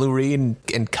 1970s Lou Reed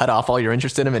and cut off all your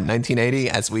interest in him in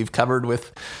 1980, as we've covered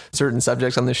with certain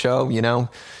subjects on the show,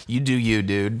 you do you,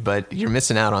 dude, but you're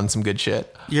missing out on some good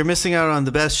shit. You're missing out on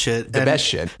the best shit. Best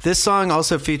shit. This song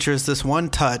also features this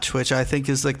one touch, which I think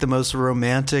is like the most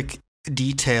romantic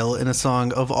detail in a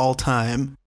song of all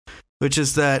time, which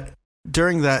is that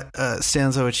during that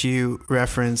stanza which you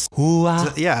referenced, the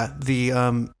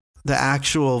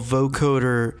actual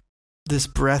vocoder, this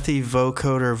breathy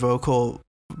vocoder vocal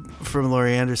from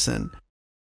Laurie Anderson.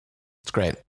 It's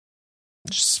great.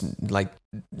 Just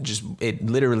it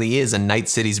literally is a Night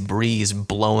City's breeze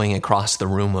blowing across the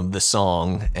room of the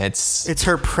song. It's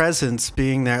her presence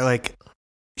being there. Like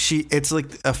it's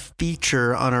like a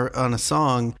feature on a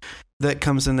song that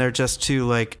comes in there just to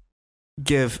like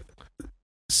give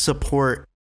support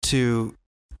to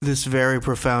this very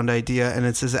profound idea, and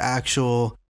it's his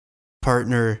actual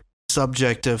partner,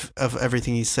 subject of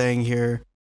everything he's saying here.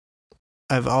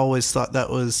 I've always thought that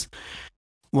was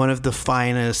one of the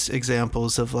finest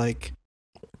examples of like,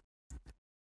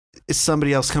 is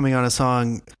somebody else coming on a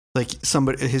song, like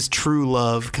somebody, his true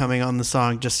love coming on the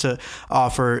song just to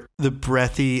offer the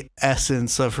breathy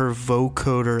essence of her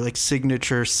vocoder, like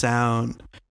signature sound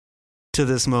to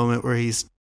this moment where he's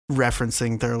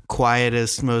referencing their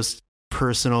quietest, most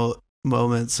personal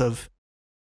moments of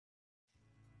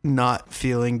not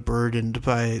feeling burdened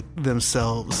by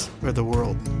themselves or the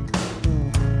world.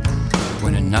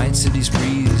 When a night city's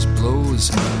breeze blows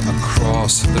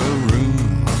across the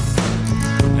room,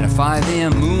 and a 5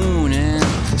 a.m. moon and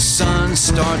sun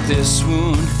start their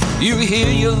swoon, you hear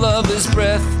your lover's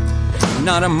breath,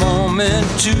 not a moment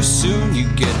too soon. You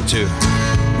get to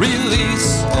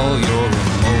release all your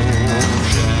emotions.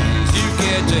 You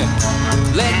get to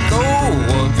let go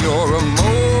of your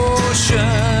emotions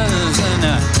and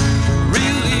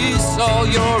release all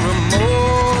your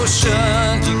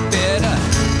emotions. You better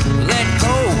let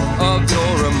go of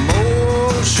your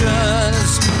emotions.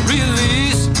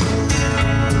 Release.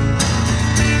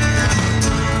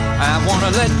 I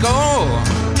wanna let go.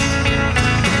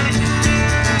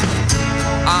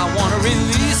 I wanna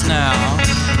release now.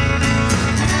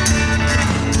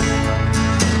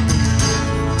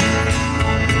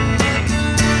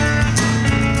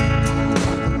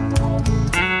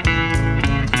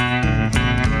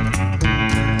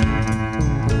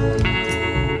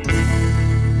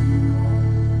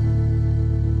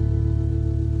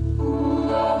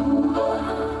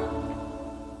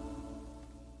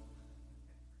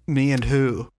 Me and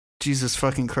who? Jesus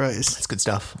fucking Christ. That's good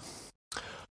stuff.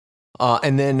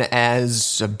 And then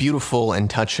as beautiful and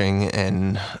touching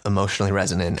and emotionally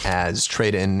resonant as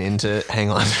Trade In into Hang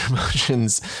On to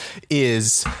Emotions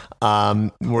is,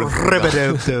 oh boy,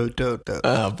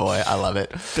 I love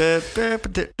it.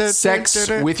 Sex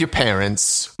with Your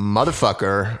Parents,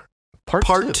 Motherfucker,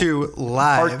 Part 2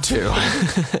 live. Part 2.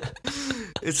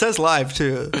 It says live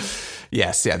too.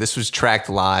 Yes, yeah, this was tracked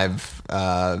live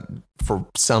for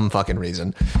some fucking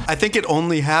reason. I think it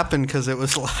only happened because it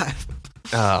was live.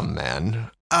 Oh, man.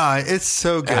 It's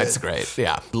so good. It's great,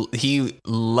 yeah. He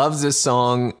loves this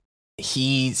song.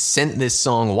 he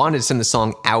wanted to send the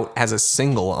song out as a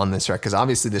single on this record, because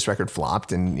obviously this record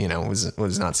flopped and,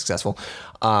 was not successful,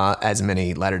 as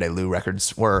many Latter Day Lou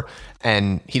records were.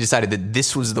 And he decided that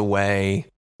this was the way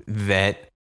that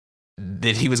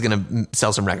he was going to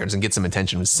sell some records and get some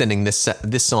attention, was sending this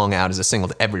song out as a single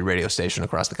to every radio station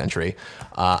across the country.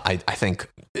 I think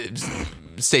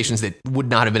stations that would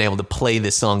not have been able to play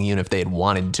this song even if they had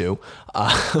wanted to.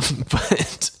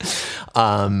 But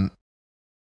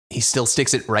he still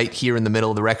sticks it right here in the middle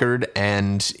of the record,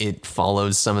 and it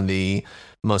follows some of the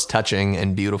most touching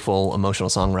and beautiful emotional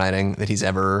songwriting that he's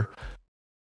ever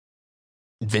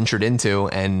ventured into.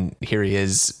 And here he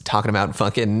is talking about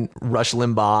fucking Rush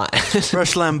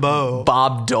Limbaugh,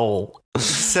 Bob Dole. He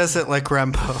says it like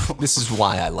Rambo. This is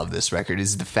why I love this record,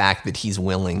 is the fact that he's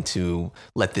willing to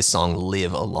let this song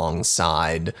live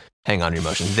alongside Hang On to Your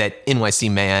Emotions, that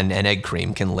NYC Man and Egg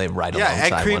Cream can live right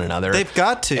alongside one another. They've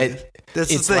got to.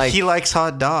 He likes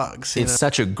hot dogs. It's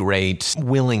such a great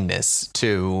willingness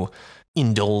to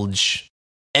indulge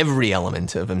every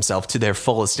element of himself to their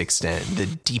fullest extent, the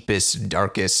deepest,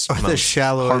 darkest, most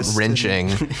heart-wrenching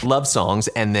love songs,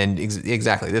 and then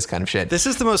exactly this kind of shit. This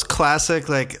is the most classic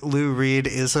like Lou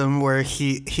Reed-ism, where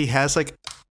he has like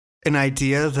an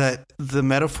idea that the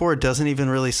metaphor doesn't even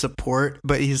really support,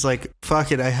 but he's like,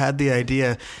 fuck it, I had the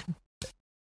idea,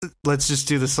 let's just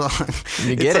do the song.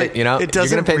 You get it, it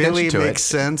doesn't really make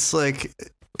sense. Like,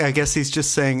 I guess he's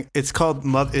just saying it's called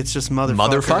it's just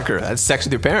motherfucker. That's sex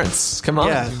with your parents. Come on.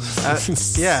 Yeah,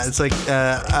 it's like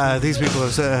these people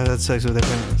have had sex with their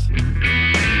parents.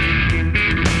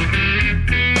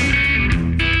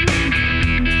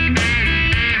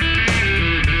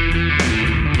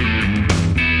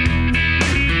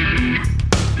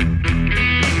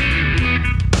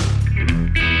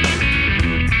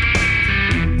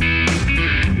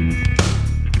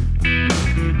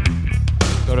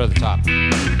 Go to the top.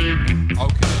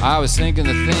 Okay. I was thinking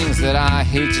the things that I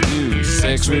hate to do.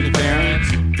 Sex with your parents.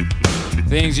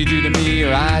 Things you do to me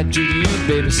or I do to you,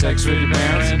 baby. Sex with your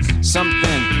parents.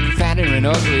 Something fatter and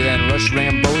ugly than Rush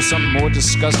Rambo. Something more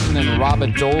disgusting than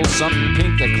Robert Dole. Something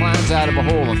pink that climbs out of a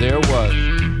hole. And there it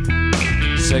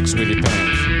was. Sex with your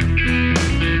parents.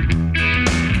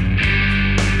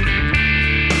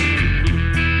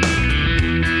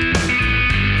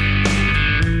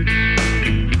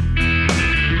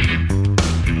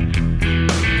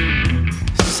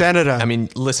 Senator. I mean,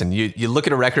 listen, you look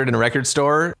at a record in a record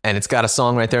store and it's got a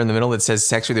song right there in the middle that says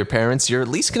sex with your parents. You're at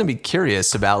least going to be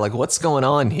curious about like what's going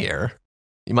on here.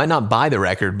 You might not buy the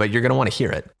record, but you're going to want to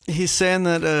hear it. He's saying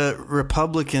that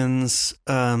Republicans,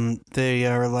 they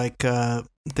are like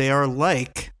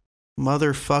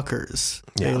motherfuckers.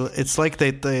 Yeah. It's like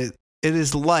it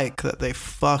is like that they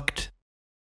fucked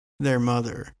their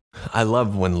mother. I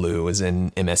love when Lou is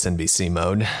in MSNBC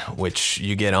mode, which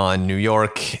you get on New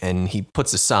York and he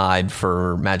puts aside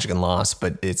for Magic and Lost,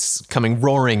 but it's coming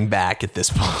roaring back at this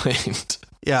point.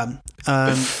 Yeah.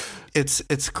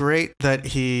 It's great that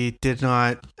he did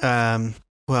not, I'm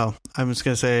just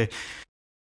going to say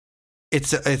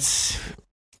it's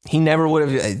he never would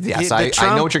have. Yes,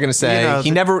 I know what you're going to say.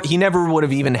 He never would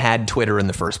have even had Twitter in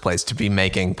the first place to be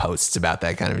making posts about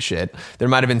that kind of shit. There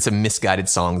might have been some misguided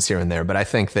songs here and there, but I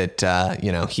think that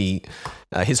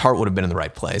his heart would have been in the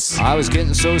right place. I was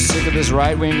getting so sick of this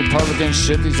right-wing Republican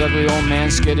shit. These ugly old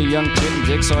man scared of young kid and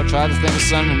dick. So I tried to think of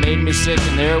something that made me sick,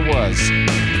 and there it was.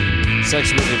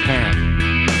 Sex with your parent.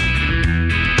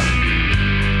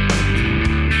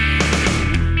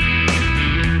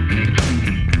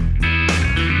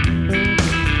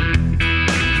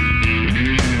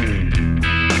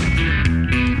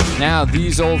 Now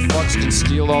these old fucks can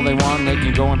steal all they want. They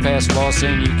can go and pass laws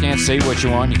saying you can't say what you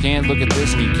want. You can't look at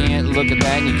this and you can't look at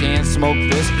that. And you can't smoke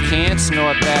this, you can't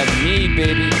snort that. Me,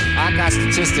 baby, I got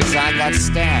statistics, I got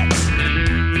stats.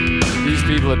 These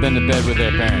people have been to bed with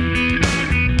their parents.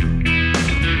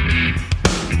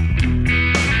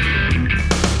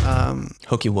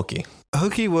 Hooky Wookie.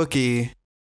 Hooky Wookie.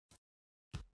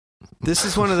 This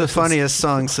is one of the funniest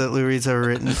songs that Lou Reed's ever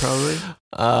written, probably.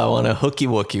 I want to hooky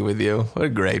wookie with you. What a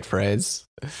great phrase.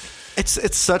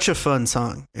 It's such a fun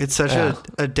song. It's such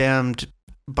a damned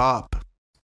bop.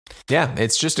 Yeah,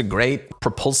 it's just a great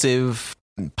propulsive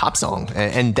pop song.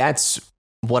 And that's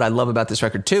what I love about this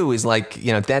record too, is like,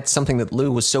 that's something that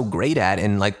Lou was so great at,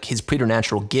 and like his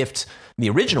preternatural gift, the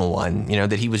original one,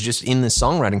 that he was just in the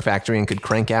songwriting factory and could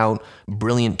crank out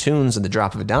brilliant tunes at the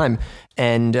drop of a dime.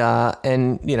 And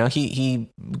he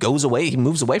goes away, he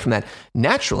moves away from that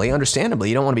naturally, understandably.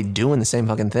 You don't want to be doing the same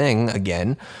fucking thing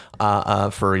again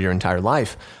for your entire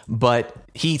life. But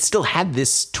he still had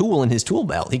this tool in his tool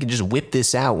belt. He could just whip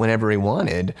this out whenever he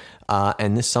wanted.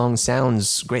 And this song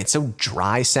sounds great. It's so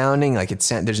dry sounding. Like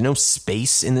there's no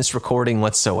space in this recording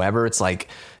whatsoever. It's like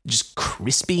just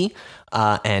crispy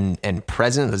and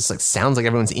present. It's like sounds like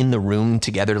everyone's in the room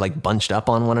together, like bunched up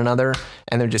on one another,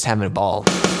 and they're just having a ball.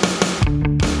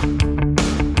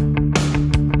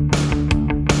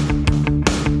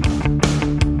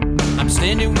 I'm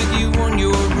standing with you on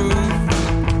your roof,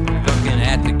 looking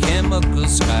at the chemical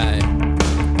sky.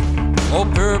 Oh,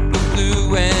 purple,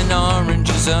 blue, and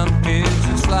oranges, some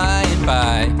pigeons flying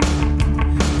by.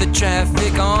 The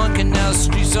traffic on Canal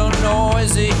Street so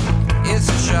noisy, it's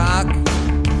a shock.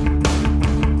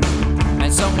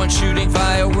 And someone shooting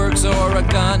fireworks or a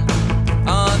gun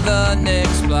on the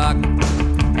next block.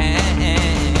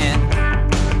 And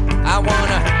I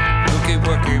wanna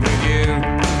hooky-wooky with you.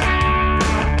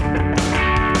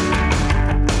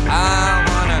 I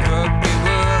wanna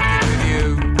hooky-wooky with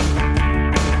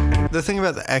you. The thing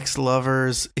about the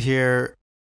ex-lovers here,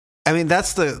 I mean,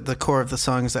 that's the core of the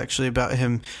song is actually about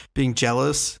him being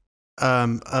jealous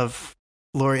of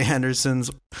Laurie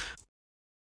Anderson's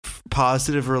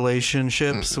positive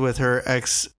relationships with her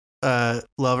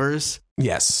ex-lovers.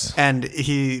 Yes. And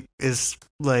he is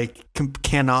like,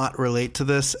 cannot relate to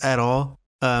this at all.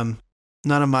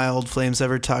 None of my old flames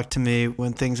ever talk to me.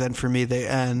 When things end for me, they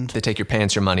end. They take your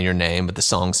pants, your money, your name, but the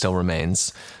song still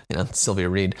remains. You know, Sylvia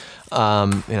Reed.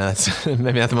 That's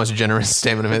maybe not the most generous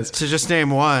statement of his. To just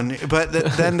name one. But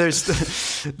then there's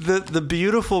the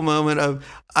beautiful moment of,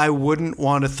 I wouldn't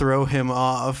want to throw him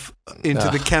off into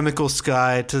the chemical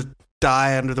sky to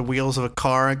die under the wheels of a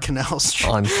car on Canal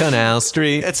Street. On Canal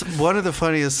Street. It's one of the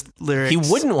funniest lyrics. He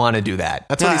wouldn't want to do that.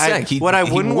 That's what he's saying. What I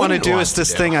wouldn't want to do is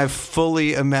this thing I've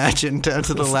fully imagined down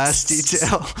to the last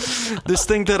detail. This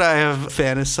thing that I have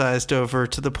fantasized over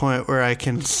to the point where I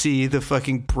can see the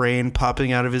fucking brain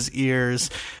popping out of his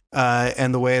ears,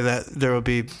 and the way that there will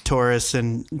be tourists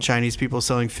and Chinese people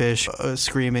selling fish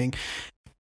screaming.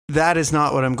 That is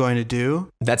not what I'm going to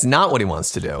do. That's not what he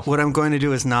wants to do. What I'm going to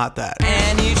do is not that.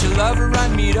 And each lover I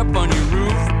meet up on your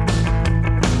roof,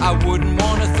 I wouldn't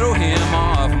want to throw him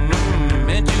off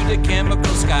into the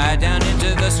chemical sky, down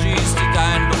into the streets to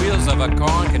die on the wheels of a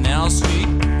car on Canal Street.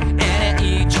 And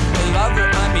each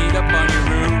lover I meet up on your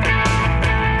roof,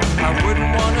 I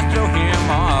wouldn't want to throw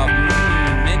him off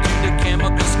into the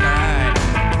chemical sky,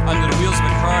 under the wheels of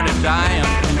a car to die on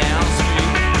Canal Street.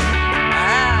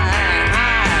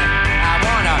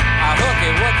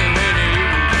 Hooky wooky with you.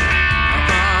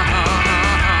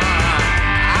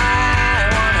 I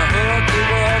wanna hooky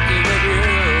wooky with you.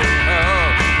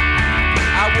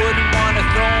 I wouldn't wanna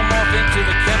throw him off into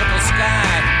the chemical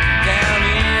sky, down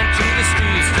into the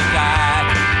streets to die,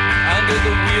 under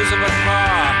the wheels of a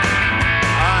car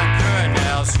on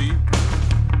Canal Street.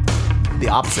 The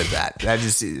opposite of that. That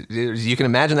is, you can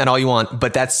imagine that all you want,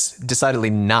 but that's decidedly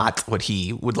not what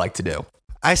he would like to do.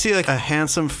 I see like a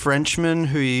handsome Frenchman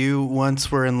who you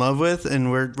once were in love with,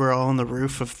 and we're all on the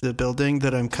roof of the building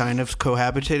that I'm kind of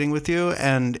cohabitating with you,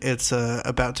 and it's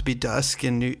about to be dusk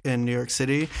in New York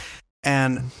City.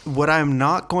 And what I'm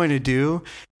not going to do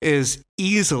is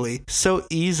so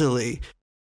easily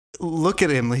look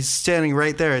at him. He's standing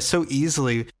right there. So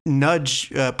easily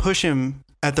push him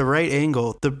at the right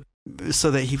angle,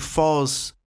 so that he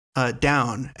falls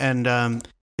down, and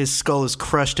his skull is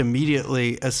crushed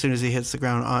immediately as soon as he hits the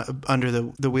ground under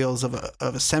the wheels of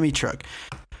a semi-truck.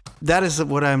 That is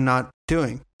what I'm not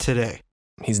doing today.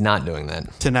 He's not doing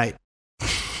that. Tonight.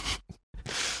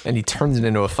 And he turns it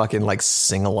into a fucking like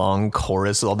sing-along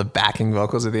chorus with all the backing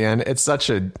vocals at the end. It's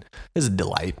a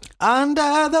delight.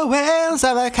 Under the wheels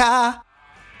of a car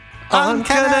on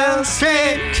Canal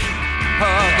Street.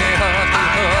 Hooky, hooky,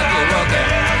 hooky,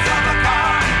 hooky.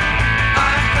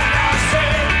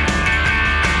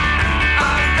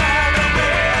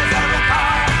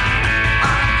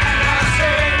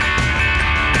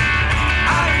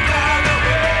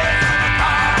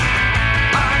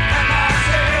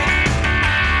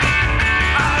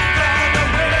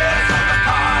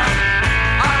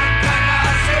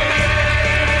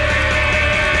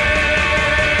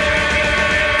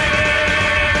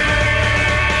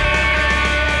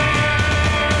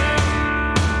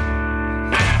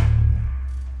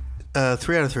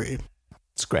 Three out of three.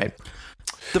 It's great.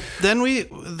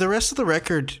 The rest of the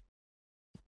record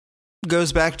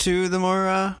goes back to the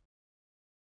more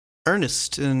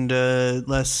earnest and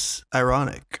less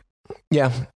ironic.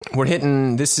 Yeah, we're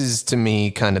hitting. This is to me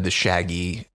kind of the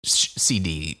Shaggy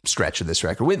CD stretch of this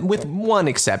record, with one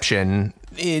exception,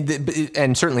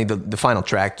 and certainly the final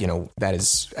track, that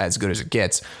is as good as it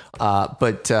gets.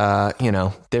 But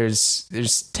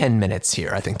there's 10 minutes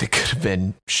here, I think, that could have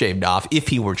been shaved off if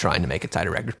he were trying to make a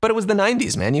tighter record. But it was the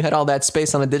 90s, man. You had all that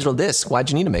space on a digital disc. Why'd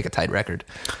you need to make a tight record?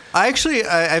 I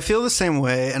feel the same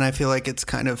way, and I feel like it's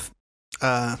kind of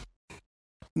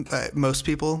most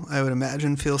people, I would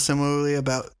imagine, feel similarly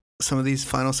about some of these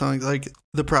final songs, like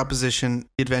The Proposition,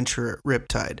 The Adventurer,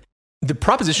 Riptide. The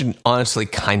Proposition honestly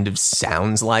kind of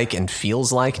sounds like and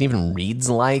feels like and even reads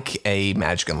like a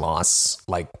Magic and Loss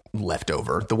like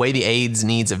leftover. The way the AIDS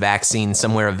needs a vaccine,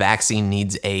 somewhere a vaccine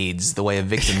needs AIDS. The way a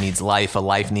victim needs life, a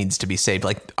life needs to be saved.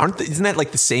 Like, isn't that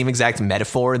like the same exact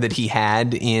metaphor that he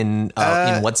had in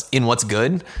What's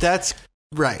Good? That's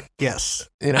right. Yes.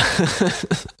 I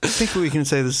think we can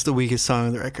say this is the weakest song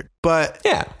on the record, but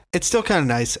yeah, it's still kind of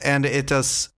nice, and it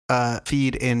does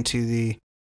feed into the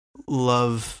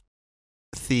love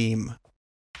theme.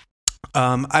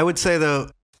 I would say, though,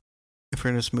 if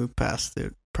we're going to just move past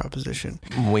The Proposition,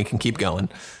 we can keep going.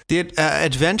 The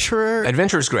Adventurer.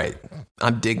 Adventurer's great.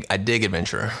 I dig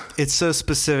Adventurer. It's so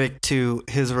specific to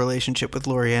his relationship with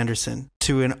Laurie Anderson.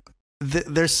 I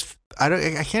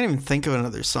can't even think of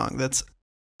another song that's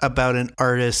about an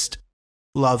artist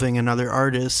loving another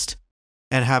artist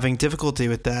and having difficulty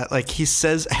with that. Like, he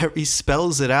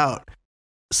spells it out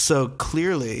so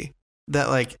clearly that,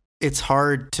 like, it's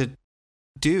hard to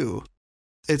do.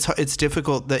 It's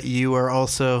difficult that you are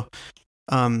also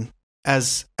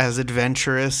as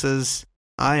adventurous as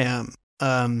I am.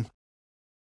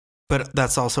 But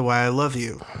that's also why I love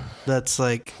you. That's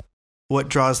like what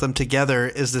draws them together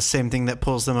is the same thing that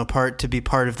pulls them apart to be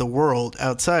part of the world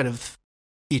outside of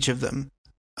each of them.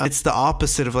 It's the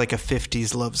opposite of like a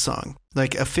 50s love song.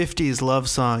 Like a 50s love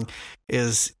song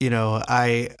is,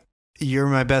 you're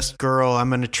my best girl, I'm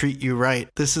going to treat you right.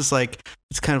 This is like,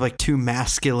 it's kind of like two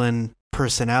masculine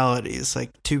personalities,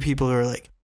 like two people who are like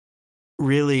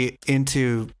really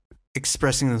into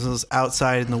expressing themselves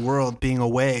outside in the world, being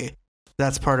away.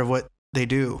 That's part of what they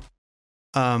do.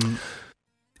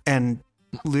 And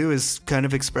Lou is kind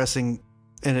of expressing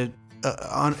in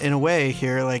a way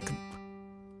here, like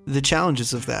the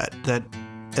challenges of that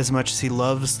as much as he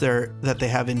loves that they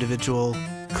have individual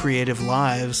creative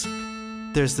lives,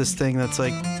 there's this thing that's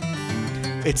like,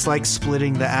 it's like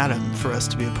splitting the atom for us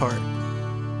to be apart.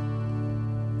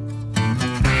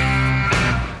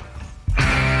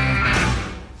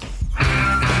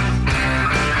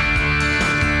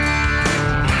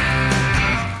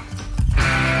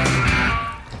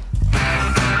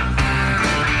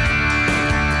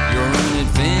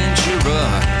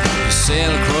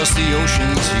 Sail across the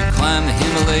oceans, you climb the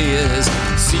Himalayas,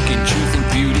 seeking truth and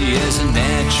beauty as a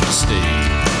natural state.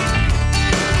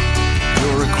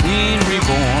 You're a queen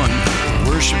reborn,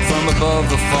 worship from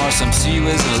above, a far some see you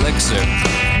as an elixir,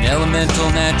 an elemental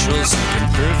natural seeking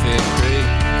perfect grade.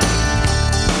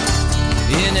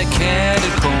 In a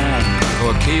catacomb,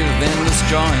 or a cave of endless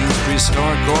drawings,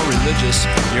 prehistoric or religious,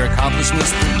 your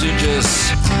accomplishments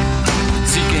prodigious,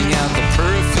 seeking out the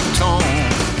perfect tone.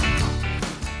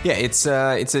 Yeah, it's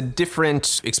a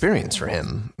different experience for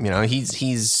him.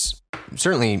 He's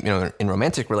certainly, in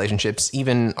romantic relationships,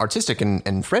 even artistic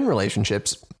and friend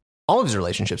relationships, all of his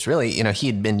relationships, really, he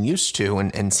had been used to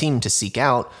and seemed to seek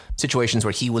out situations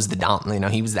where he was the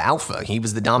dominant, he was the alpha, he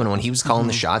was the dominant one, he was calling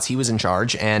the shots, he was in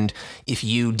charge. And if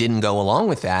you didn't go along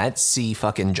with that, see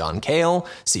fucking John Cale,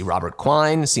 see Robert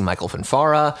Quine, see Michael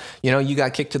Fanfara, you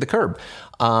got kicked to the curb.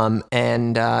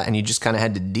 And you just kind of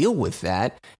had to deal with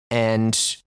that.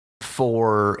 And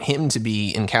for him to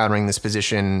be encountering this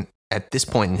position at this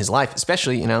point in his life,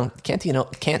 especially,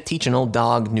 can't teach an old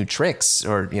dog new tricks,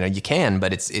 or, you can,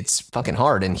 but it's fucking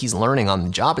hard. And he's learning on the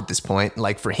job at this point.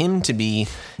 Like, for him to be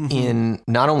in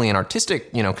not only an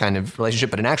artistic, kind of relationship,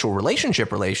 but an actual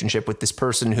relationship with this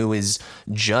person who is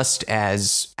just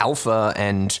as alpha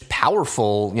and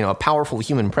powerful, a powerful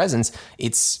human presence,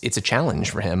 it's a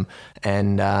challenge for him.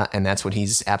 And that's what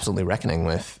he's absolutely reckoning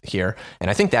with here. And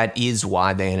I think that is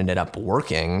why they ended up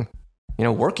working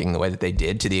the way that they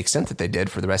did, to the extent that they did,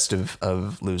 for the rest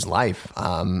of Lou's life.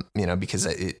 Because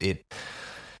the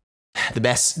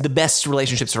best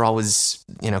relationships are always,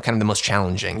 kind of the most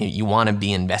challenging. You want to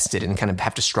be invested and kind of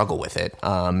have to struggle with it,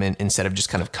 instead of just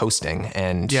kind of coasting.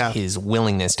 And his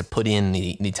willingness to put in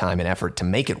the time and effort to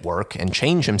make it work and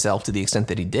change himself to the extent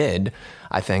that he did,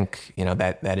 I think,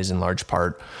 that is in large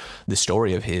part the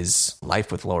story of his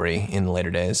life with Laurie in the later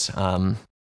days. It was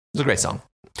a great song.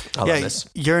 I love this.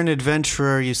 You're an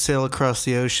adventurer. You sail across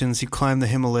the oceans. You climb the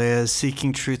Himalayas,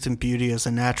 seeking truth and beauty as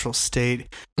a natural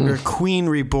state. You're a queen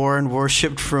reborn,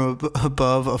 worshipped from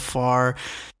above, afar.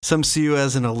 Some see you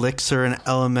as an elixir, an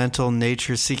elemental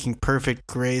nature seeking perfect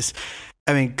grace.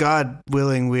 I mean, God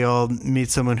willing, we all meet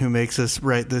someone who makes us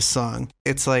write this song.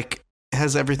 It's like, it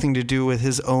has everything to do with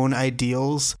his own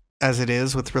ideals, as it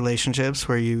is with relationships,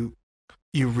 where you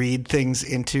read things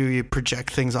into, you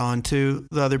project things onto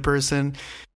the other person.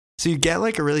 So you get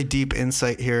like a really deep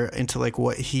insight here into like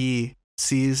what he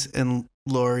sees in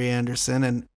Laurie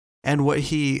Anderson and what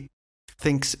he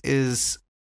thinks is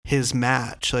his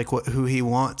match, like who he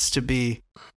wants to be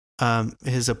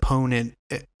his opponent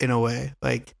in a way,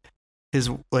 like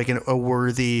a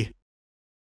worthy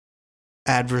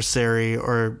adversary,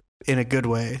 or in a good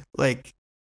way. Like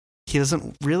he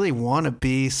doesn't really want to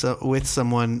be with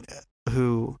someone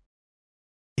who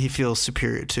he feels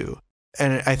superior to.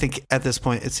 And I think at this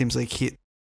point, it seems like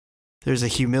there's a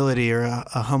humility or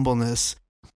a humbleness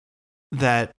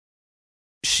that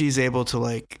she's able to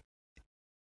like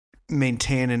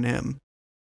maintain in him.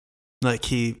 Like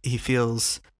he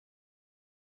feels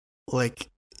like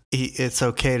it's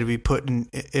okay to be put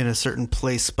in a certain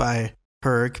place by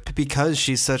her because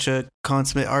she's such a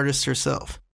consummate artist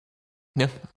herself. Yeah.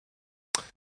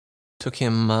 Took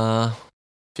him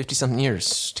 50-something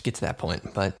years to get to that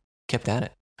point, but kept at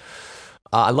it.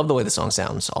 I love the way the song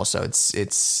sounds. Also,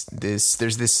 there's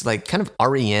this like kind of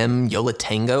REM Yola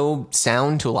Tango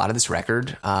sound to a lot of this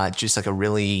record. Just like a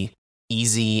really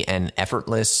easy and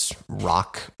effortless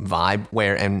rock vibe.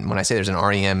 And when I say there's an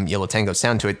REM Yola Tango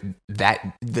sound to it,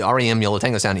 that the REM Yola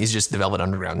Tango sound is just the Velvet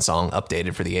Underground song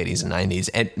updated for the 80s and 90s.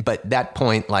 But that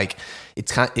point, like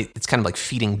it's kind of like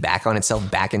feeding back on itself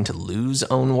back into Lou's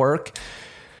own work.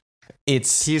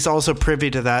 He's also privy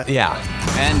to that. Yeah.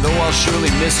 And though I'll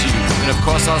surely miss you, and of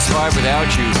course I'll survive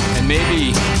without you, and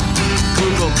maybe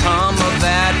good will come of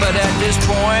that, but at this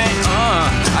point,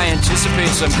 I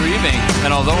anticipate some grieving,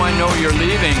 and although I know you're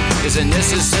leaving, is a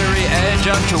necessary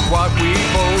adjunct to what we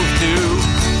both do.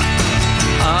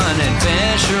 An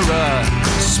adventurer,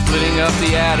 splitting up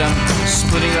the atom,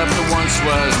 splitting up the once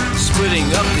was, splitting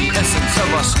up the essence of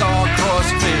our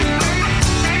star-crossed fate.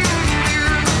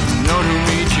 Know to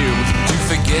meet you, to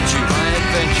forget you,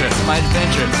 my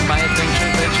adventure,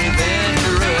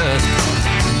 adventurous.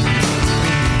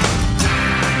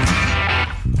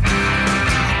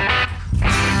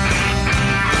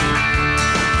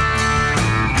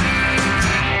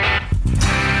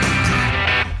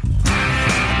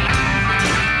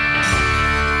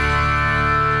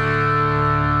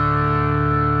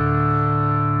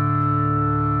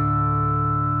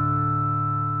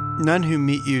 None who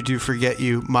meet you do forget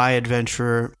you, my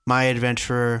adventurer, my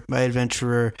adventurer, my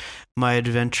adventurer, my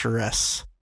adventuress.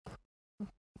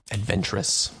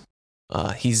 Adventurous.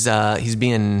 He's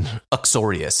being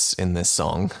uxorious in this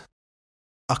song.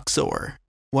 Uxor.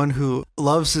 One who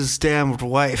loves his damned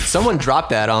wife. Someone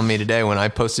dropped that on me today when I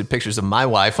posted pictures of my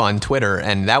wife on Twitter,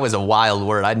 and that was a wild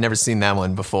word. I'd never seen that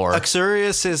one before.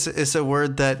 Uxorious is a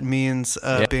word that means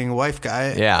being a wife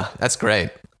guy. Yeah, that's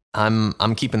great.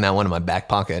 I'm keeping that one in my back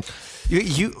pocket.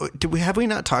 Have we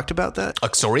not talked about that?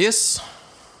 Uxorious?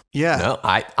 Yeah. No,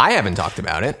 I haven't talked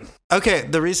about it. Okay,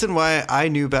 the reason why I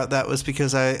knew about that was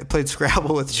because I played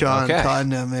Scrabble with John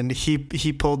Tottenham, and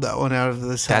he pulled that one out of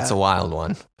this hat. That's a wild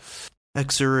one.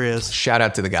 Uxorious. Shout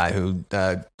out to the guy who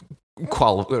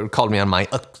called me on my,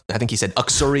 I think he said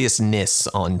uxoriousness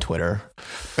on Twitter.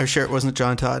 Are you sure it wasn't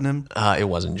John Tottenham? It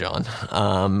wasn't John.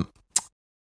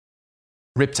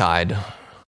 Riptide.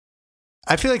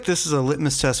 I feel like this is a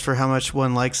litmus test for how much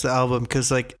one likes the album,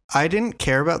 because like I didn't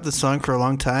care about the song for a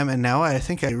long time, and now I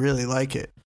think I really like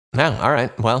it. No, all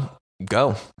right. Well,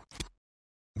 go.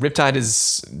 Riptide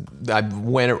is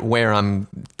where I'm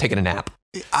taking a nap.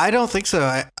 I don't think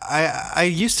so. I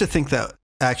used to think that,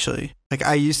 actually. Like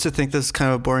I used to think this is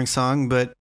kind of a boring song,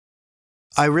 but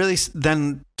I really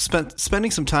then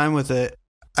spending some time with it,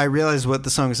 I realized what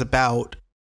the song is about,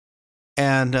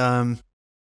 and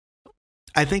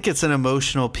I think it's an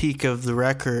emotional peak of the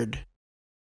record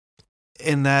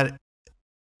in that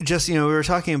just, we were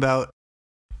talking about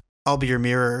I'll Be Your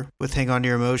Mirror with Hang On to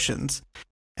Your Emotions.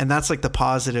 And that's like the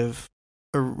positive,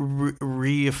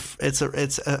 it's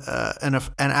an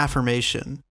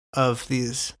affirmation of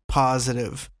these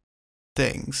positive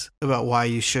things about why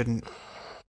you shouldn't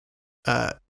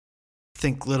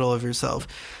think little of yourself.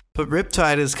 But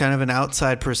Riptide is kind of an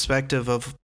outside perspective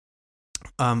of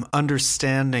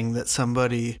understanding that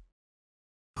somebody,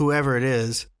 whoever it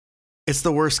is, it's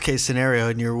the worst case scenario,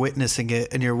 and you're witnessing it,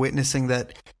 and you're witnessing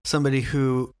that somebody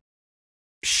who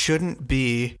shouldn't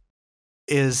be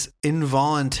is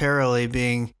involuntarily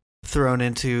being thrown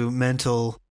into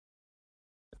mental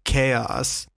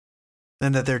chaos,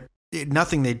 and that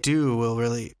nothing they do will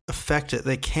really affect it.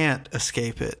 They can't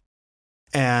escape it.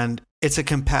 And it's a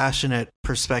compassionate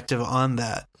perspective on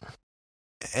that.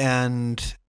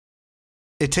 And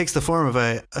it takes the form of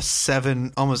a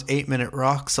 7, almost 8-minute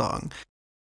rock song.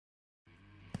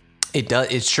 It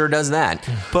does. It sure does that.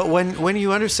 But when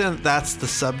you understand that's the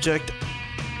subject,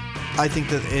 I think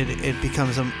that it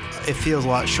becomes it feels a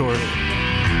lot shorter.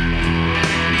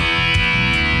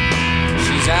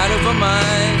 She's out of her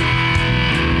mind,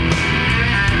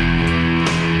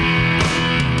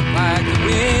 like the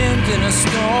wind in a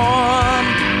storm,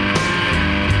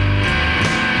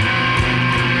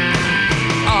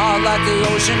 or like the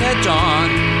ocean at dawn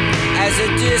as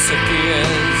it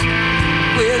disappears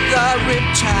with the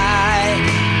riptide.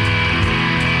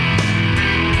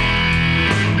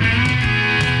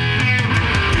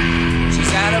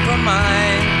 She's out of her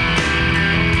mind.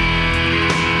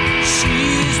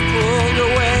 She's pulled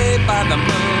away by the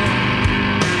moon.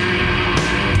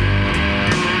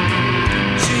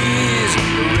 She's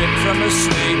ripped from her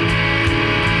sleep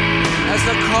as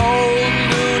the cold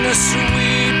lunar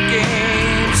sweep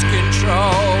gains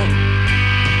control.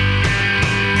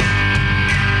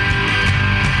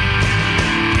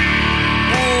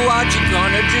 What you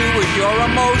gonna do with your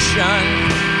emotion?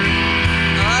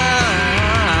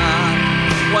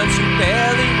 Once you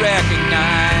barely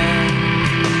recognize.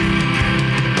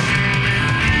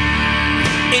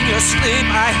 In your sleep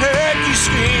I heard you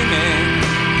screaming.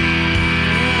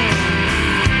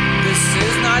 This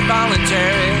is not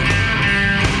voluntary.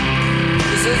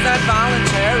 This is not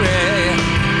voluntary.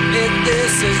 If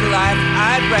this is life,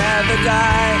 I'd rather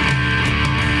die.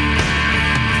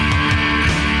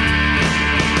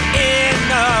 In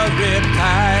the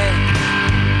riptide,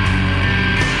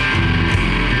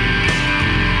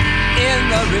 in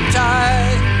the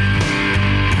riptide,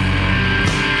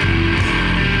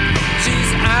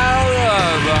 she's out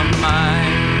of her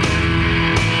mind.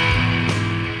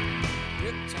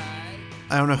 Riptide.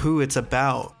 I don't know who it's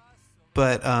about,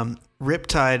 but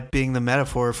riptide being the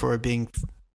metaphor for being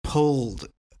pulled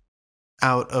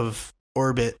out of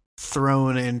orbit,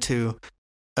 thrown into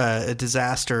a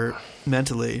disaster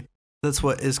mentally. That's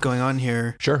what is going on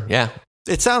here. Sure, yeah.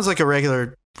 It sounds like a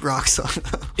regular rock song.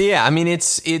 Yeah, I mean,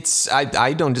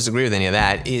 I don't disagree with any of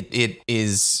that. It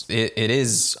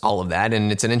is all of that,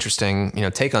 and it's an interesting,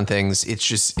 take on things. It's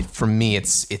just, for me,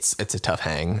 it's a tough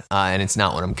hang, and it's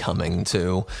not what I'm coming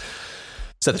to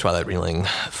set the Twilight Reeling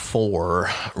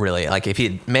for, really. Like, if he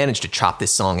had managed to chop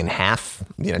this song in half,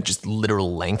 just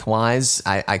literal lengthwise,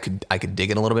 I could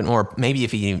dig it a little bit more. Maybe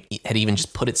if he had even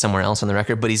just put it somewhere else on the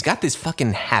record. But he's got this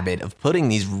fucking habit of putting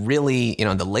these really,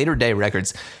 the later day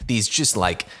records, these just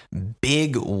like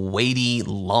big, weighty,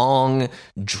 long,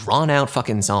 drawn out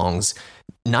fucking songs,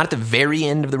 not at the very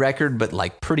end of the record, but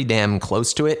like pretty damn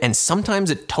close to it. And sometimes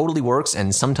it totally works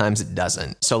and sometimes it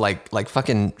doesn't. So like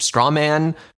fucking Straw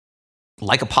Man,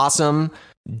 Like a Possum.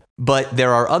 But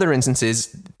there are other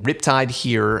instances, Riptide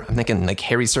here, I'm thinking like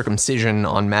Harry Circumcision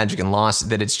on Magic and Lost,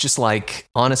 that it's just like,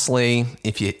 honestly,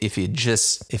 if you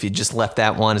just left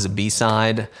that one as a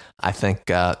B-side, I think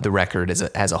the record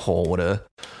as a whole would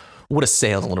have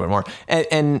sailed a little bit more.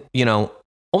 And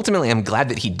ultimately, I'm glad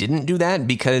that he didn't do that,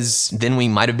 because then we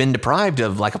might have been deprived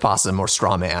of Like a Possum or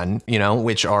Straw Man,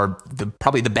 which are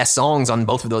probably the best songs on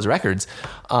both of those records.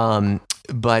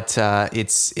 But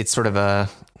it's sort of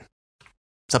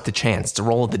it's up to chance, to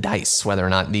roll of the dice, whether or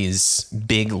not these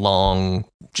big, long,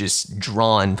 just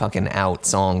drawn fucking out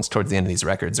songs towards the end of these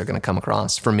records are going to come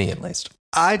across, for me at least.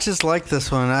 I just like this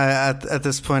one. At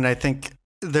this point, I think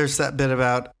there's that bit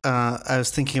about, I was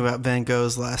thinking about Van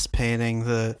Gogh's last painting.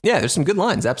 Yeah, there's some good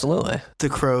lines, absolutely. The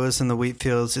crows in the wheat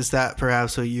fields. Is that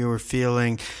perhaps what you were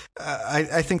feeling?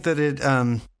 I think that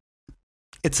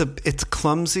it's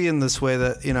clumsy in this way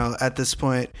that, at this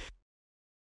point,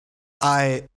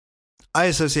 I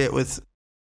associate with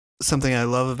something I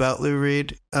love about Lou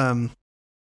Reed.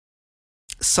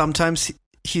 Sometimes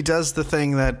he does the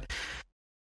thing that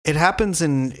it happens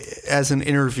as an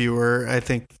interviewer. I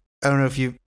don't know if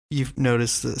you've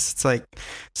noticed this. It's like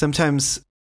sometimes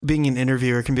being an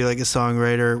interviewer can be like a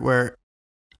songwriter, where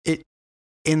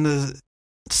in the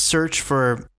search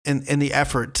for, in the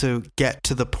effort to get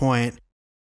to the point,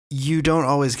 you don't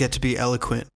always get to be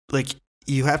eloquent. Like,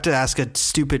 you have to ask a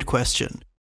stupid question.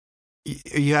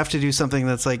 You have to do something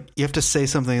that's like, you have to say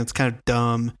something that's kind of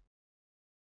dumb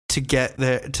to get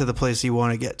there to the place you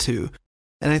want to get to.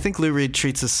 And I think Lou Reed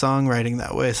treats his songwriting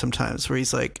that way sometimes, where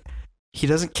he's like, he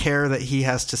doesn't care that he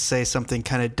has to say something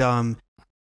kind of dumb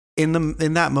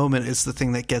in that moment, it's the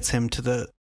thing that gets him to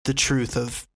the truth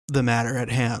of the matter at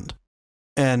hand.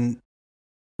 And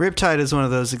Riptide is one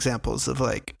of those examples of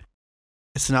like,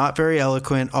 it's not very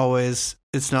eloquent always.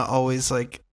 It's not always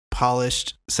like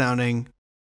polished sounding.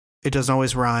 It doesn't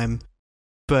always rhyme,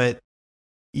 but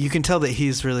you can tell that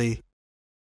he's really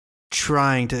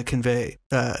trying to convey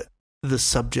the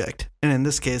subject. And in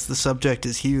this case, the subject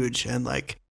is huge, and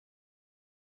like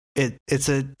it's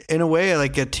in a way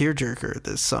like a tearjerker,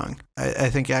 this song. I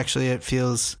think actually it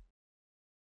feels,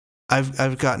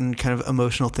 I've gotten kind of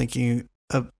emotional thinking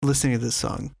of listening to this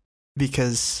song,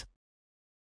 because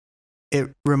it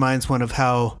reminds one of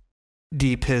how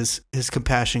deep his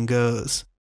compassion goes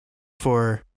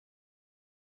for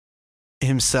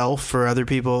himself, for other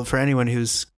people, for anyone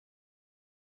who's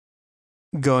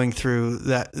going through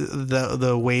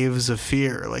the waves of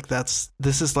fear. Like this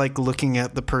is like looking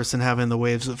at the person having the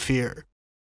waves of fear.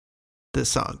 This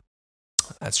song.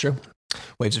 That's true.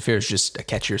 Waves of Fear is just a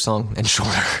catchier song and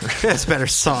shorter. It's a better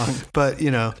song, but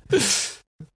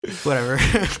whatever.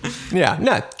 Yeah,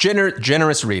 no,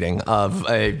 generous reading of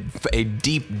a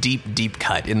deep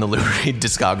cut in the Lou Reed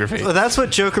discography. Well, that's what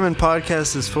Jokerman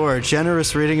Podcast is for.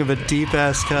 Generous reading of a deep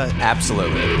ass cut.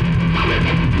 Absolutely.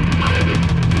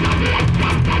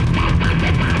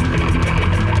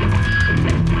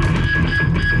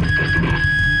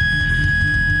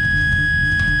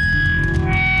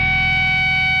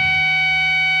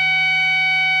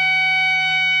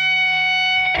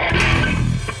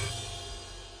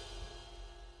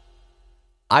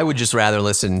 I would just rather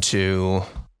listen to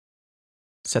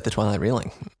Set the Twilight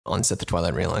Reeling on Set the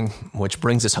Twilight Reeling, which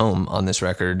brings us home on this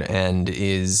record and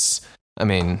is, I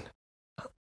mean,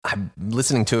 I'm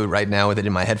listening to it right now with it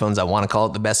in my headphones. I want to call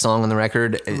it the best song on the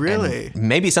record. Really? And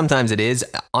maybe sometimes it is.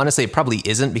 Honestly, it probably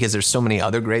isn't, because there's so many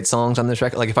other great songs on this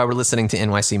record. Like if I were listening to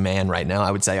NYC Man right now,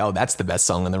 I would say, oh, that's the best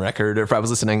song on the record. Or if I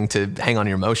was listening to Hang On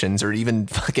Your Emotions or even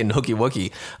fucking Hooky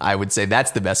Wookie, I would say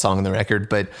that's the best song on the record.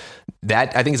 But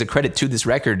that, I think, is a credit to this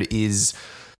record, is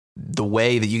the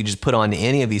way that you can just put on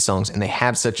any of these songs and they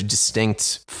have such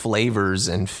distinct flavors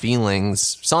and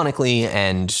feelings sonically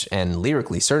and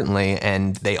lyrically, certainly,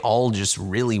 and they all just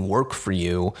really work for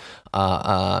you,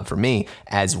 for me,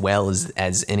 as well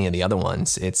as any of the other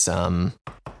ones. It's an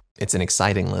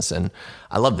exciting listen.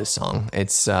 I love this song.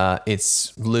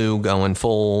 It's Lou going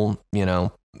full,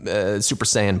 Super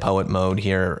Saiyan poet mode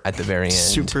here at the very end.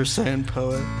 Super Saiyan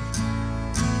poet.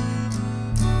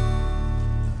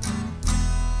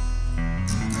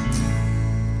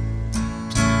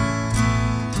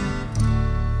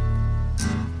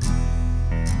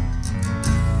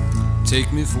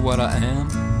 Take me for what I am,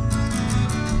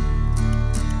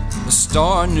 a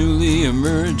star newly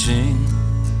emerging.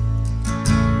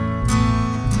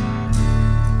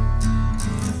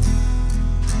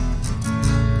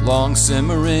 Long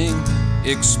simmering,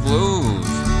 explode.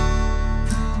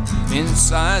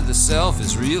 Inside the self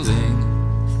is reeling.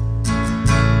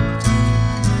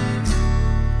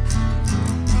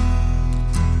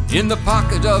 In the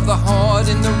pocket of the heart,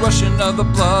 in the rushing of the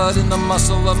blood, in the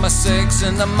muscle of my sex,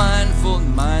 in the mindful,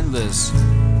 mindless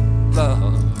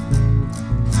love.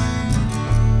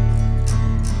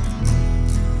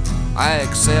 I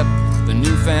accept the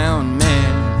newfound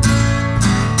man,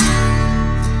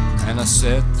 and I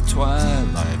set the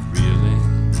twilight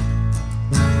reeling.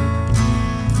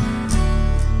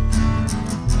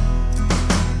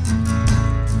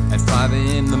 At 5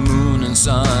 a.m. the moon and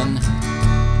sun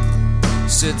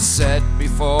sits set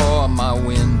before my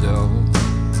window.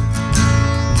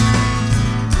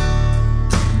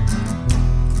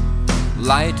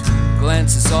 Light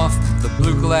glances off the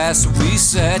blue glass we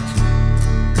set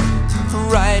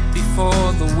right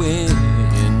before the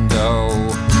window.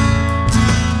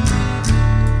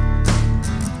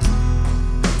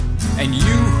 And you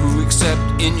who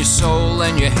accept in your soul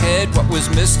and your head what was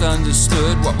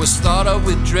misunderstood, what was thought of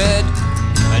with dread,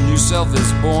 a new self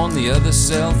is born, the other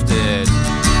self dead.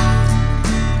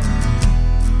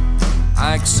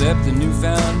 I accept the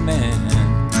newfound man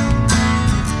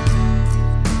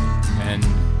and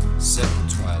set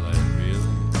the twilight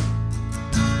reeling.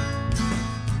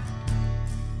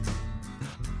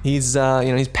 He's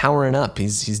he's powering up.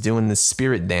 He's doing the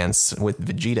spirit dance with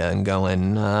Vegeta and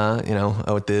going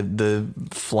with the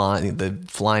flying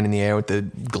in the air with the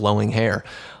glowing hair.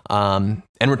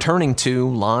 And returning to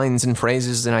lines and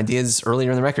phrases and ideas earlier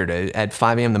in the record. At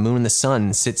 5 a.m., the moon and the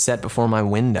sun sit set before my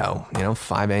window.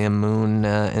 5 a.m. moon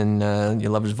and your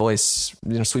lover's voice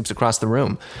sweeps across the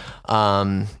room.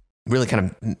 Really kind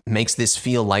of makes this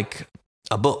feel like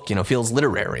a book. Feels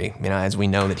literary. As we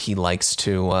know that he likes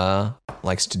to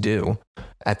do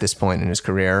at this point in his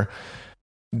career.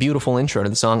 beautiful intro to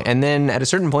the song. And then at a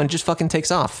certain point, it just fucking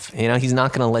takes off. You know, he's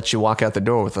not going to let you walk out the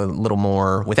door without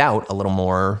a little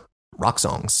more rock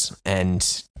songs.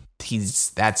 And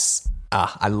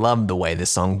I love the way this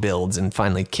song builds and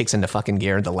finally kicks into fucking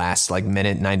gear the last like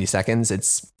minute, 90 seconds.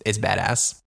 It's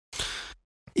badass.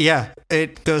 Yeah,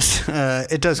 it does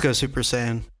go Super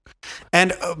Saiyan.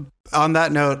 And on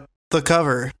that note, the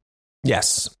cover.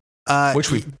 Yes. Which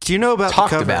do you know about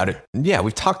talked the cover? about it? Yeah,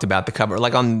 we've talked about the cover.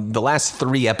 Like on the last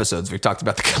 3 episodes, we've talked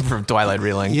about the cover of Twilight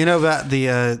Reeling. You know about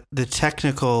the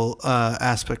technical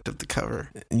aspect of the cover?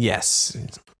 Yes.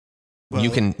 Well, you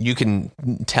can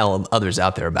tell others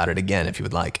out there about it again if you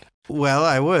would like. Well,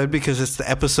 I would, because it's the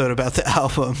episode about the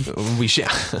album. We should.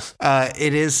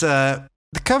 It is the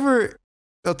cover.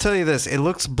 I'll tell you this: it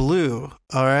looks blue,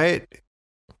 all right,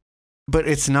 but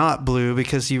it's not blue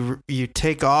because you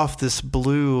take off this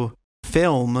blue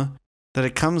film that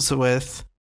it comes with,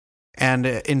 and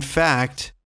in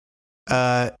fact,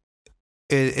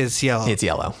 it's yellow. It's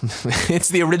yellow. It's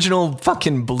the original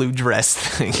fucking blue dress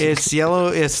thing. It's yellow.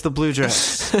 It's the blue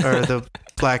dress or the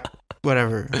black,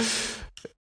 whatever.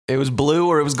 It was blue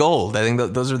or it was gold. I think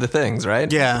those are the things,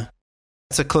 right? Yeah,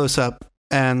 it's a close up,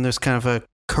 and there's kind of a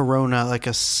corona, like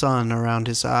a sun around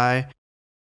his eye.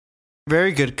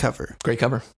 Very good cover. Great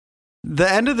cover. The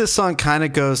end of this song kind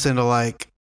of goes into like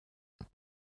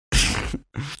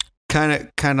kind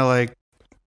of like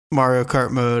Mario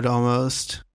Kart mode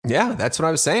almost. Yeah, that's what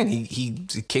I was saying. He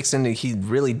kicks into, he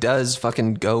really does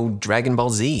fucking go Dragon Ball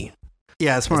Z.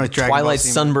 Yeah, it's more like Dragon Twilight Ball Z.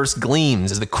 sunburst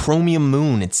gleams as the chromium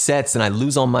moon it sets, and I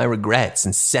lose all my regrets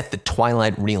and set the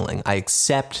twilight reeling. I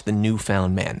accept the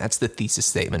newfound man. That's the thesis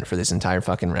statement for this entire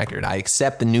fucking record. I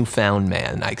accept the newfound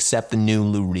man. I accept the new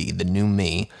Lou Reed, the new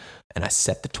me, and I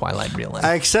set the twilight reeling.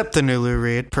 I accept the new Lou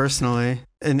Reed personally.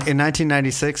 In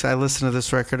 1996, I listened to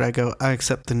this record. I go, I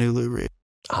accept the new Lou Reed.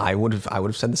 I would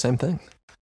have said the same thing.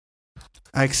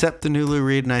 I accept the new Lou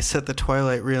Reed, and I set the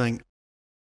twilight reeling.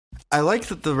 I like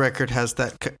that the record has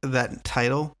that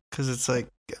title because it's like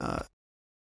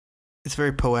it's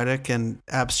very poetic and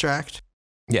abstract.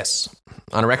 Yes,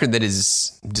 on a record that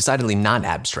is decidedly not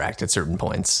abstract at certain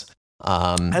points.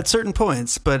 At certain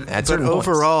points, but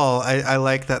overall, I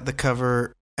like that the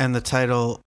cover and the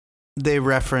title, they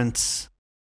reference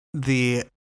the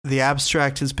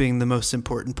abstract as being the most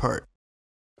important part.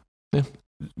 Yeah.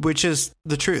 Which is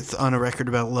the truth on a record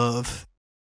about love.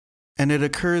 And it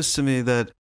occurs to me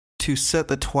that to set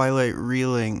the twilight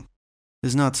reeling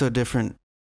is not so different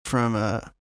from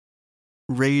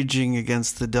raging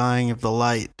against the dying of the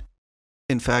light.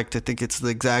 In fact, I think it's the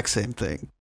exact same thing.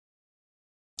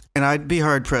 And I'd be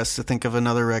hard-pressed to think of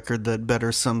another record that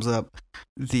better sums up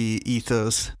the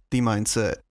ethos, the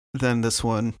mindset, than this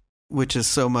one, which is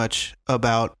so much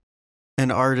about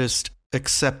an artist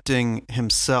accepting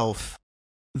himself,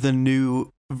 the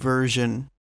new version,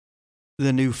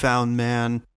 the newfound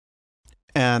man,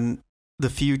 and the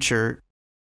future,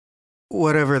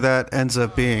 whatever that ends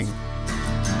up being.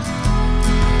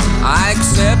 I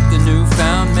accept the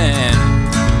newfound man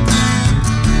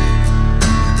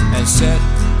and set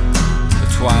the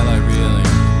twilight reeling.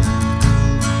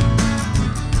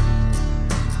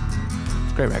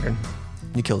 Great record.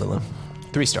 You killed it, Lou.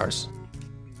 3 stars.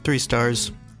 3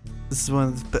 stars. This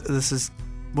is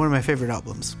one of my favorite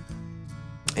albums.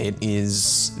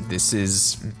 This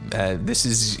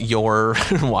is your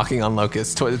Walking on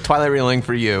Locusts. Twilight Reeling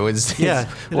for you is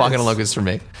Walking on Locusts for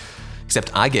me.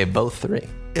 Except I gave both 3.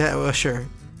 Yeah, well, sure.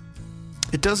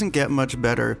 It doesn't get much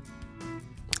better.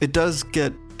 It does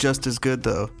get just as good,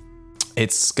 though.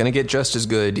 It's going to get just as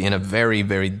good in a very,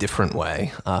 very different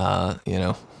way.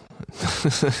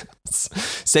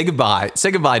 Say goodbye.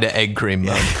 Say goodbye to egg cream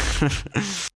mode.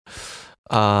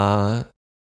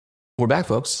 We're back,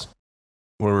 folks.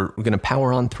 We're going to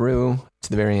power on through to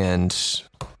the very end.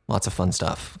 Lots of fun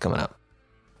stuff coming up.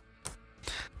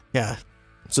 Yeah.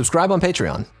 Subscribe on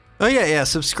Patreon. Oh, yeah,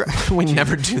 subscribe. We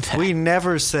never do that. We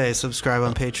never say subscribe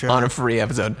on Patreon. On a free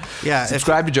episode. Yeah.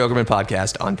 Subscribe to Jokerman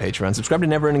Podcast on Patreon. Subscribe to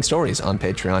Never Ending Stories on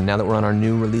Patreon. Now that we're on our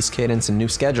new release cadence and new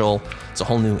schedule, it's a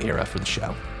whole new era for the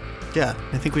show. Yeah,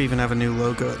 I think we even have a new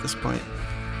logo at this point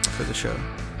for the show.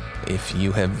 If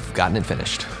you have gotten it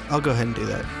finished. I'll go ahead and do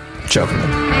that. Jokerman.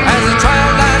 As the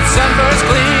twilight sunburst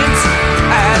gleams,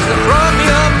 as the